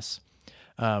relationship with us.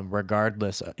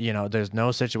 Regardless, you know, there's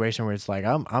no situation where it's like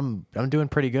I'm doing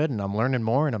pretty good and I'm learning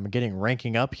more and I'm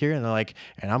ranking up here and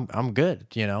I'm good.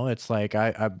 You know, it's like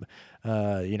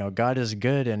you know, God is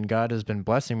good and God has been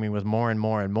blessing me with more and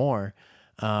more and more.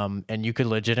 And you could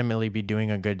legitimately be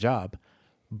doing a good job,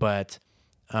 but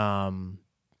and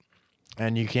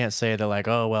you can't say that like,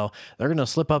 oh well, they're gonna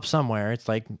slip up somewhere. It's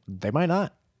like they might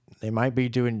not. They might be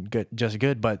doing good, just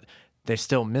good, but they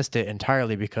still missed it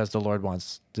entirely because the Lord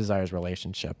desires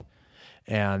relationship.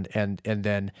 And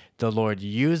then the Lord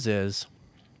uses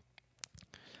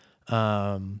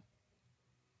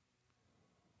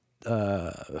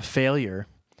failure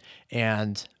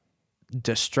and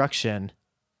destruction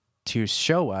to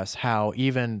show us how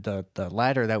even the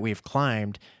ladder that we've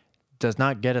climbed does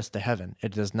not get us to heaven.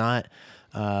 It does not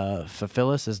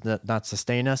fulfill us, does not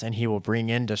sustain us, and he will bring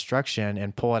in destruction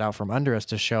and pull it out from under us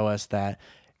to show us that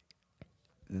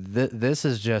this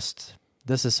is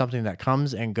something that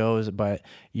comes and goes, but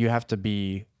you have to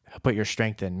put your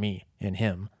strength in me, in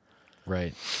him.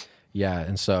 Right. Yeah.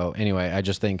 And so anyway, I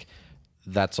just think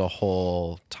that's a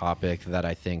whole topic that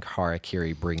I think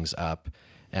Hara-kiri brings up.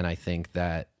 And I think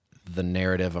that the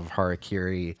narrative of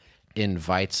Hara-kiri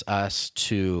invites us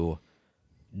to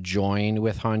join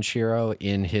with Hanshiro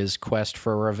in his quest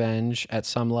for revenge at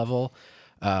some level.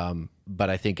 But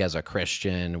I think as a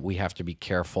Christian, we have to be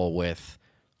careful with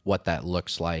what that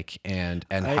looks like and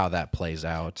how that plays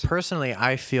out. Personally,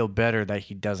 I feel better that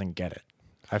he doesn't get it.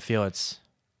 I feel it's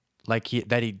like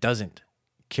that he doesn't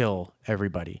kill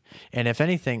everybody. And if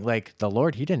anything, like the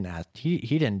Lord, he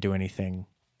didn't do anything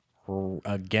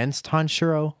against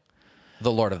Hanshiro.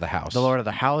 The Lord of the House. The Lord of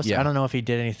the House. Yeah. I don't know if he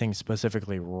did anything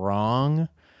specifically wrong.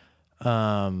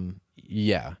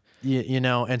 Yeah. You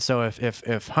know, and so if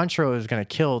Hanshiro is going to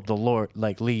kill the Lord,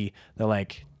 like Lee, they're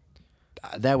like,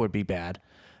 that would be bad.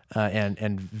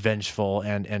 And vengeful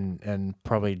and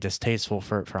probably distasteful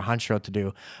for Hanshiro to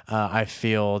do. I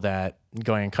feel that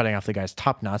going and cutting off the guy's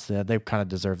top knots, they kind of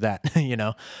deserve that, you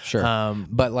know? Sure.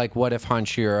 But like, what if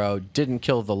Hanshiro didn't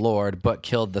kill the Lord, but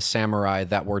killed the samurai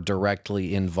that were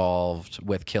directly involved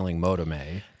with killing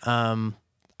Motome?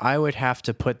 I would have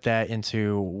to put that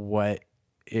into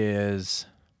what's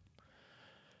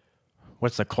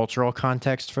the cultural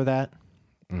context for that?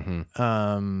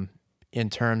 Mm-hmm. In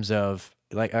terms of,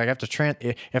 like, I have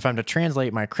to if I'm to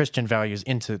translate my Christian values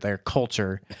into their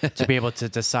culture to be able to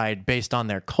decide based on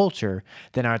their culture,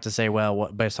 then I have to say,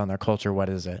 well, based on their culture, what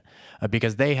is it?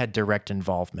 Because they had direct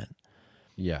involvement.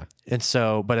 Yeah. And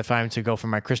so, but if I'm to go for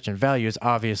my Christian values,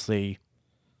 obviously,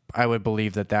 I would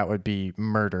believe that would be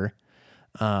murder.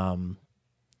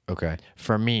 Okay.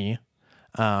 For me,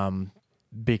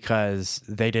 because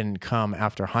they didn't come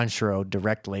after Hanshiro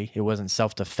directly. It wasn't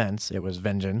self-defense; it was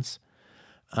vengeance.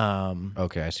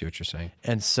 Okay, I see what you're saying.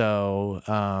 And so,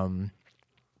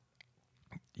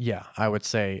 yeah, I would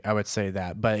say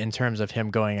that. But in terms of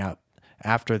him going out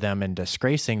after them and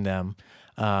disgracing them,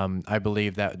 I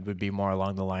believe that would be more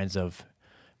along the lines of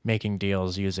making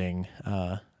deals using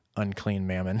unclean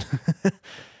mammon,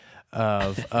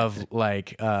 of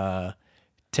like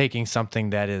taking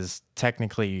something that is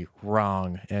technically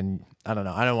wrong. And I don't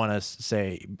know. I don't want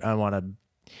to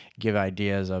give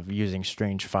ideas of using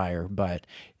strange fire, but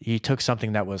he took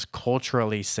something that was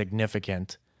culturally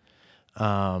significant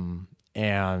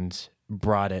and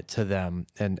brought it to them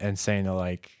and saying that,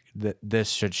 like, this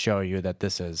should show you that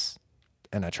this is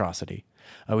an atrocity.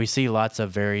 We see lots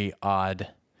of very odd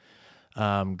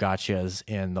gotchas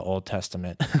in the Old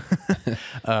Testament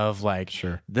of like,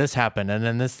 Sure. this happened and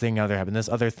then this thing other happened, this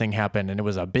other thing happened, and it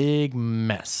was a big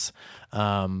mess.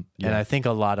 And I think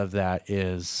a lot of that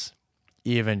is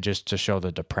even just to show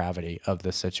the depravity of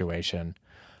the situation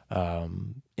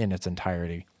in its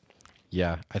entirety.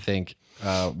 Yeah, I think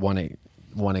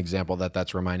one example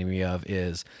that's reminding me of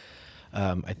is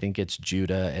I think it's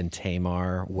Judah and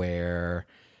Tamar, where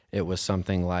it was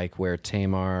something like where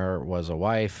Tamar was a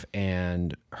wife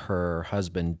and her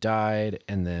husband died,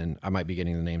 and then I might be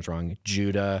getting the names wrong.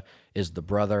 Judah is the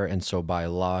brother, and so by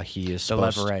law he is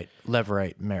The supposed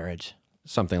Levirate marriage.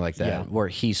 something like that, Yeah. where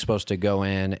he's supposed to go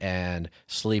in and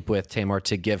sleep with Tamar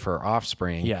to give her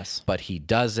offspring. Yes. But he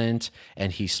doesn't,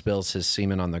 and he spills his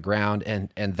semen on the ground, and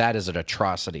that is an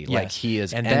atrocity. Like Yes. he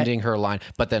is And that- ending her line.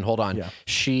 But then hold on. Yeah.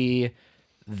 She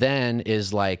then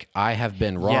is like, I have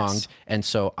been wronged, Yes. and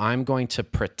so I'm going to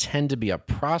pretend to be a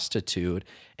prostitute,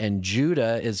 and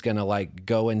Judah is going to like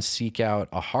go and seek out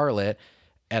a harlot,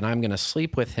 and I'm going to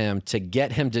sleep with him to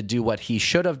get him to do what he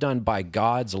should have done by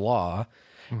God's law.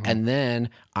 And then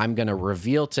I'm going to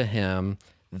reveal to him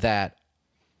that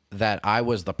I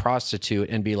was the prostitute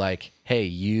and be like, hey,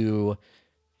 you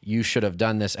should have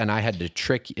done this. And I had to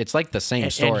trick you. It's like the same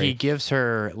story. And he gives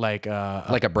her like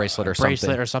a bracelet or bracelet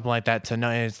something. or something like that to know.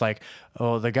 And it's like,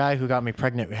 oh, the guy who got me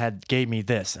pregnant gave me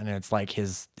this, and it's like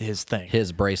his thing.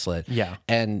 His bracelet. Yeah.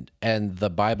 And the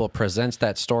Bible presents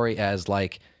that story as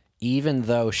like, even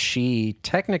though she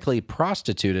technically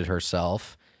prostituted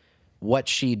herself, what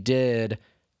she did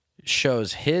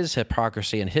shows his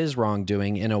hypocrisy and his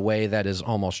wrongdoing in a way that is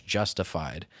almost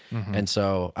justified. And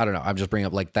so I don't know, I'm just bringing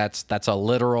up like that's a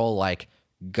literal like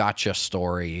gotcha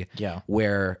story. Yeah.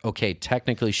 Where okay,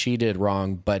 technically she did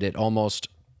wrong, but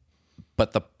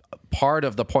the part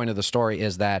of the point of the story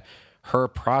is that her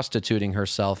prostituting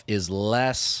herself is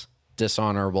less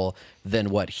dishonorable than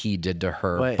what he did to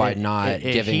her But by not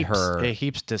giving her it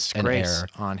heaps disgrace heir.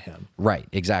 on him. Right,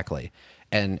 exactly.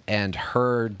 And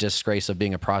her disgrace of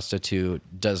being a prostitute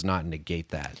does not negate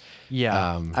that.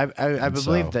 Yeah, I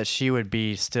believe so- that she would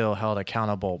be still held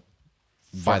accountable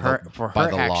By the- for by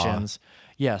her the law. actions.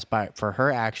 Yes, for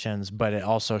her actions, but it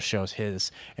also shows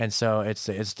his, and so it's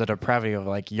the depravity of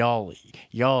like y'all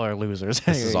are losers.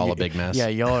 This is all a big mess. Yeah,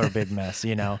 y'all are a big mess.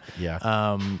 You know. Yeah.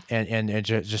 And it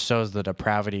just shows the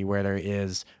depravity where there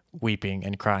is weeping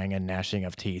and crying and gnashing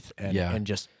of teeth, and Yeah. and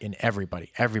just in everybody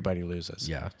loses.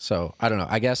 Yeah. So I don't know.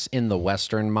 I guess in the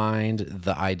Western mind,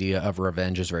 the idea of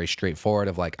revenge is very straightforward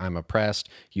of like, I'm oppressed,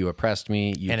 you oppressed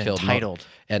me, you And killed entitled.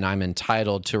 and I'm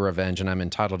entitled to revenge and I'm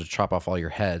entitled to chop off all your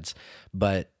heads.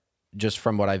 But just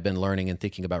from what I've been learning and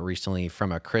thinking about recently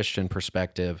from a Christian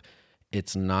perspective,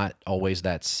 it's not always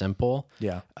that simple.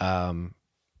 Yeah.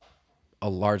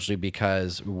 Largely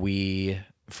because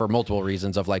for multiple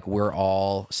reasons of like, we're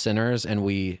all sinners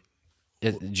and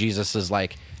Jesus is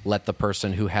like, let the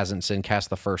person who hasn't sinned cast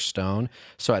the first stone.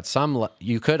 So at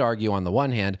you could argue on the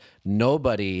one hand,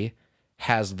 nobody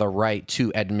has the right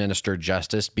to administer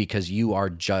justice because you are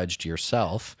judged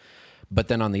yourself. But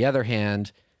then on the other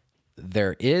hand,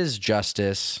 there is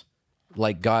justice,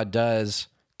 like God does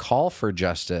call for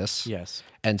justice. Yes.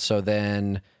 And so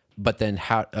then, but then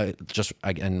how, just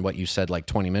again, what you said like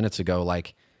 20 minutes ago,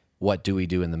 like, what do we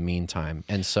do in the meantime?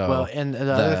 And so, Well, and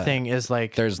the other thing is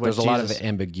like there's what a lot of Jesus-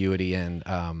 ambiguity and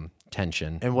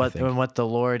tension. and I think. what the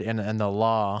Lord and the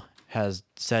law has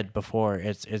said before,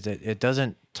 it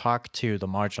doesn't talk to the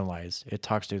marginalized. It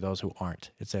talks to those who aren't.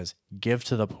 It says, give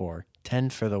to the poor,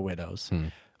 tend for the widows,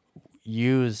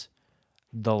 use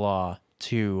the law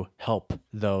to help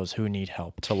those who need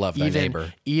help, To love thy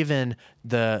neighbor. even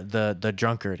the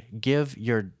drunkard. Give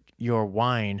your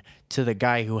wine to the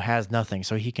guy who has nothing,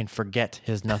 so he can forget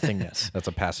his nothingness. That's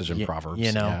a passage in Proverbs.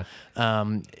 You know, yeah.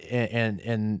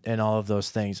 and all of those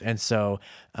things. And so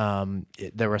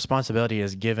the responsibility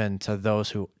is given to those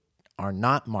who are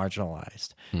not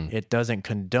marginalized. It doesn't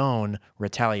condone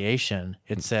retaliation.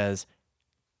 It says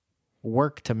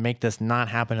work to make this not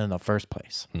happen in the first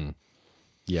place.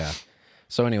 Yeah.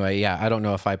 So anyway, yeah, I don't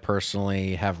know if I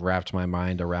personally have wrapped my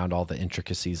mind around all the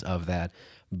intricacies of that,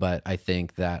 but I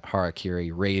think that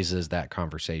Hara-kiri raises that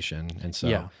conversation. And so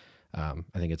Yeah.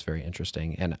 I think it's very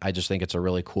interesting. And I just think it's a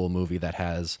really cool movie that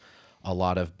has a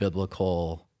lot of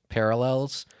biblical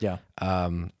parallels. Yeah.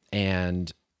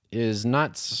 And is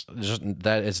not just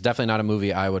that it's definitely not a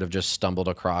movie I would have just stumbled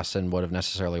across and would have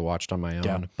necessarily watched on my own.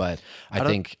 Yeah. But I don't-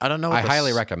 think I don't know what I the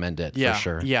highly s- recommend it Yeah, for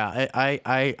sure. Yeah,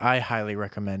 I highly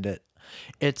recommend it.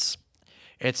 It's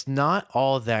not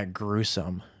all that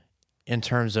gruesome in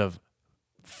terms of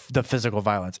the physical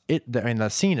violence. The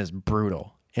scene is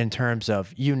brutal. in terms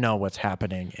of what's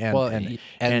happening, and Well, and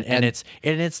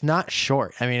it's not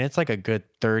short. I mean, it's like a good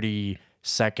 30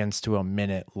 seconds to a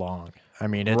minute long. I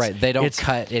mean, it's right. They don't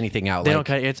cut anything out. They don't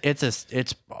cut.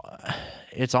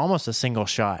 It's almost a single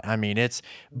shot. I mean,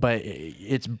 but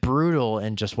it's brutal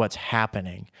in just what's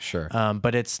happening. Sure.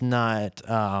 But it's not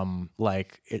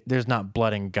there's not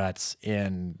blood and guts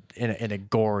in a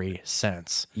gory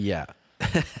sense. Yeah.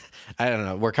 I don't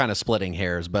know. We're kind of splitting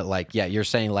hairs, but like, yeah, you're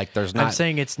saying like there's not. I'm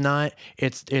saying it's not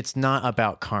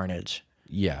about carnage.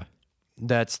 Yeah.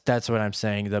 That's what I'm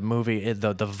saying. The movie,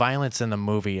 the violence in the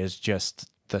movie is just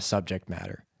the subject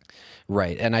matter.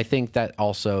 Right. And I think that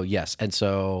also, yes. And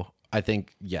so I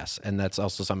think, yes. And that's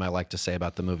also something I like to say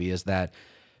about the movie is that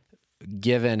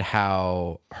given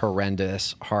how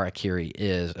horrendous Hara-kiri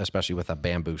is, especially with a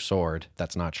bamboo sword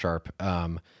that's not sharp,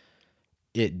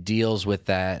 it deals with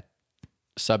that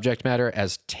subject matter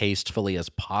as tastefully as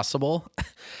possible.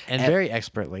 And very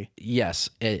expertly. Yes.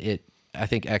 I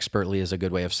think expertly is a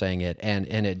good way of saying it. And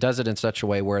it does it in such a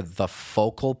way where the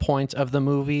focal point of the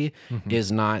movie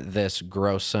is not this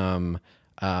gruesome.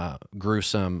 You're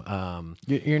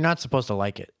not supposed to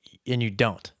like it, and you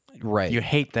don't. Right. You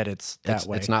hate that it's that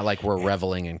way. It's not like we're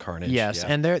reveling in carnage. Yes,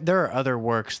 Yeah. and there are other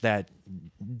works that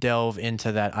delve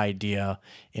into that idea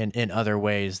in other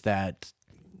ways that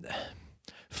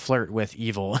flirt with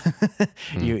evil.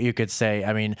 You could say.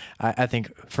 I mean, I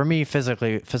think for me,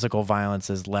 physical violence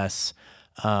is less.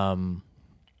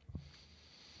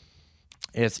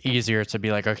 It's easier to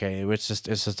be like, okay, it's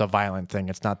just a violent thing.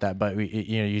 It's not that, but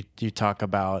you talk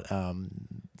about, I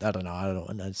don't know, I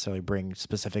don't necessarily bring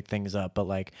specific things up, but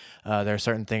like, there are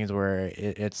certain things where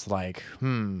it's like,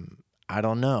 I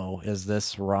don't know, is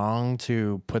this wrong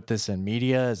to put this in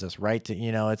media? Is this right to,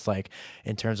 it's like,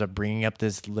 in terms of bringing up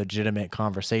this legitimate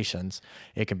conversations,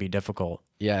 it can be difficult.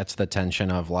 Yeah. It's the tension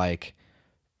of like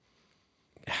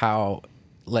how,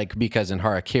 like, because in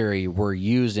Hara-kiri, we're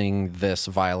using this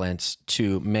violence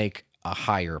to make a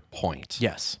higher point.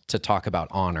 Yes. To talk about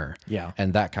honor. Yeah.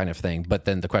 And that kind of thing. But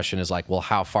then the question is like, well,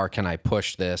 how far can I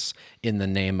push this in the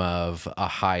name of a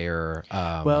higher,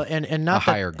 and not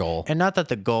higher goal? And not that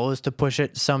the goal is to push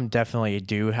it. Some definitely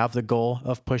do have the goal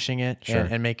of pushing it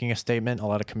and making a statement. A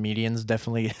lot of comedians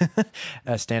definitely,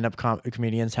 stand-up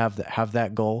comedians have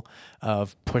that goal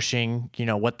of pushing,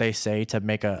 what they say to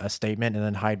make a statement and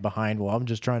then hide behind, well, I'm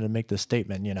just trying to make this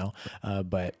statement,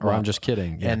 I'm just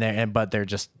kidding. Yeah. But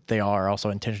they are also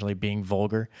intentionally being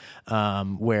vulgar.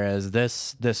 Whereas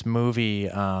this movie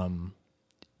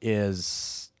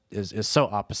is so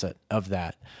opposite of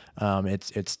that.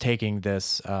 It's taking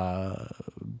this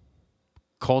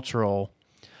cultural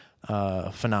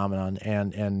phenomenon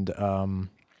and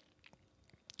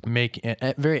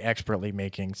very expertly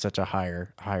making such a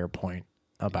higher point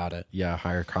about it. Yeah,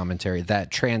 higher commentary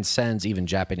that transcends even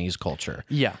Japanese culture.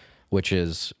 Yeah. Which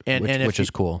is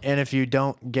cool. And if you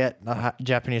don't get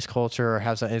Japanese culture or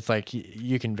have something, it's like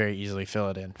you can very easily fill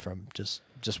it in from just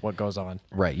what goes on.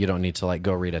 Right. You don't need to like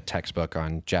go read a textbook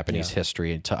on Japanese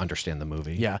history to understand the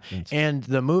movie. Yeah. And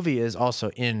the movie is also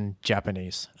in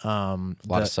Japanese. A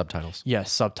lot of subtitles. Yes,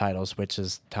 subtitles, which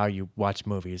is how you watch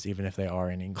movies, even if they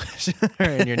are in English or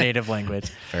in your native language.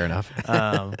 Fair enough.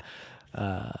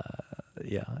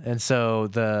 Yeah. And so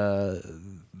the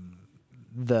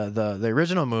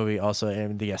original movie also,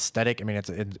 and the aesthetic, I mean,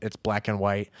 it's black and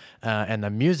white, and the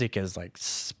music is like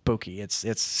spooky.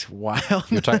 It's wild.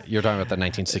 You're talking about the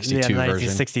 1962 version.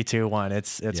 1962 one.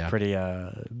 It's pretty.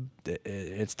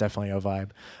 It's definitely a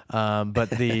vibe. But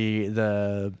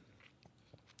the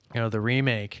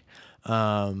remake.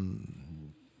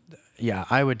 Yeah,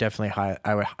 I would definitely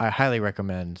I highly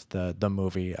recommend the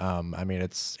movie. I mean,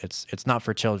 it's not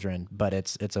for children, but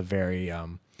it is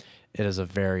a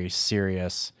very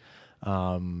serious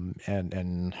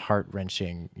and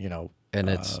heart-wrenching, and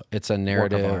it's a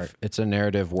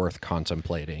narrative worth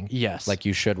contemplating. Yes. Like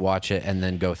you should watch it and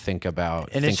then go think about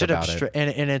it.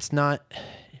 And it's not,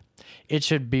 it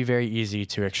should be very easy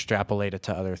to extrapolate it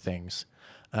to other things.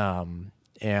 And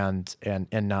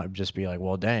not just be like,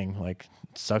 well, dang, like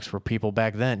sucks for people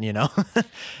back then,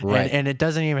 Right. And it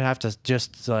doesn't even have to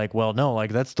just like, well, no,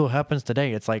 like that still happens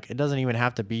today. It's like, it doesn't even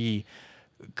have to be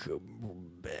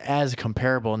as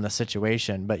comparable in the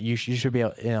situation, but you should be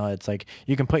able, it's like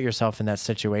you can put yourself in that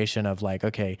situation of like,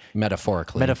 okay,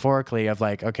 metaphorically of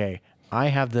like, okay, I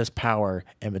have this power,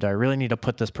 and do I really need to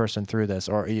put this person through this,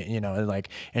 or like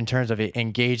in terms of it,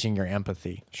 engaging your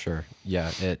empathy. Sure.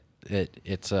 Yeah.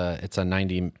 It's a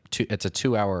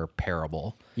 2-hour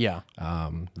parable. Yeah.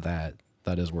 That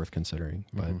is worth considering.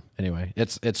 But anyway,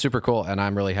 it's super cool, and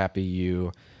I'm really happy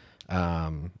you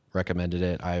recommended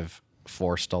it.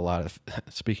 forced a lot of,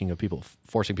 speaking of people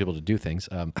forcing people to do things,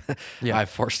 Yeah. I've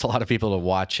forced a lot of people to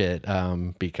watch it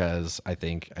because I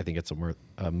think it's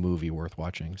a movie worth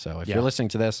watching. So if you're listening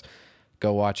to this,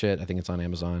 go watch it. I think it's on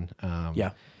Amazon.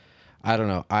 Yeah. I don't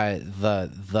know.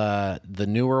 The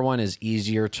newer one is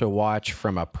easier to watch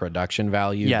from a production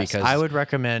value. Yes, because I would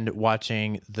recommend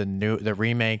watching the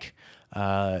remake.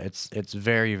 It's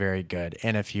very, very good.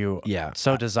 And if you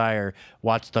so desire,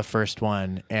 watch the first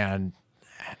one and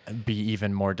be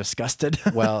even more disgusted.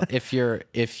 Well, if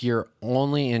you're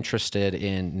only interested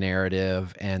in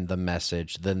narrative and the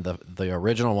message, then the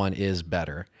original one is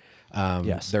better.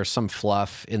 Yes. There's some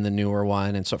fluff in the newer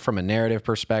one, and so from a narrative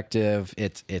perspective,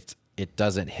 it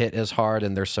doesn't hit as hard,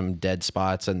 and there's some dead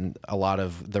spots, and a lot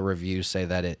of the reviews say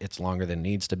that it's longer than it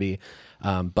needs to be.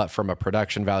 But from a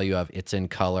production value of it's in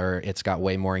color, it's got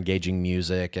way more engaging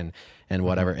music and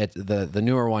whatever. The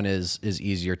newer one is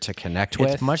easier to connect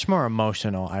with. It's much more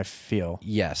emotional, I feel.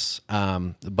 Yes.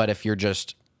 But if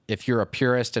you're a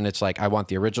purist and it's like, I want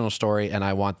the original story and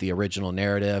I want the original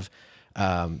narrative,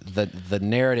 the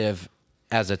narrative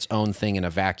as its own thing in a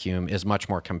vacuum is much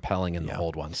more compelling in the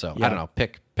old one. So I don't know,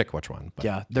 pick which one.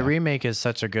 But, the remake is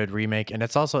such a good remake. And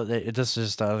it's also, this is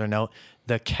just the other note,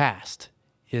 the cast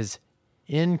is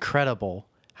incredible.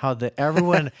 How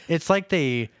everyone, it's like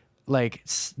they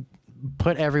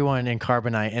put everyone in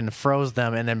carbonite and froze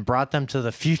them and then brought them to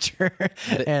the future.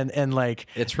 and like,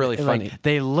 it's really funny. Like,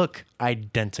 they look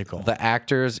identical. The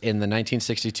actors in the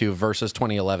 1962 versus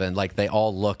 2011, like they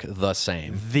all look the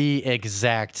same. The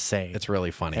exact same. It's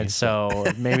really funny. And so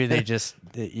maybe they just,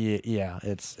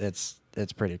 it's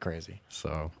pretty crazy.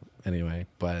 So anyway,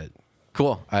 but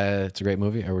cool. It's a great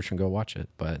movie. I wish you could go watch it.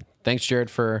 But thanks, Jared,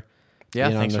 for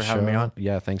thanks for having me on.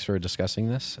 Yeah, thanks for discussing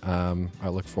this. I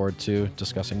look forward to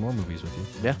discussing more movies with you.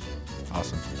 Yeah.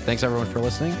 Awesome. Thanks, everyone, for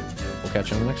listening. We'll catch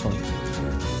you on the next one.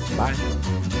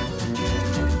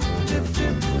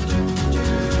 Bye.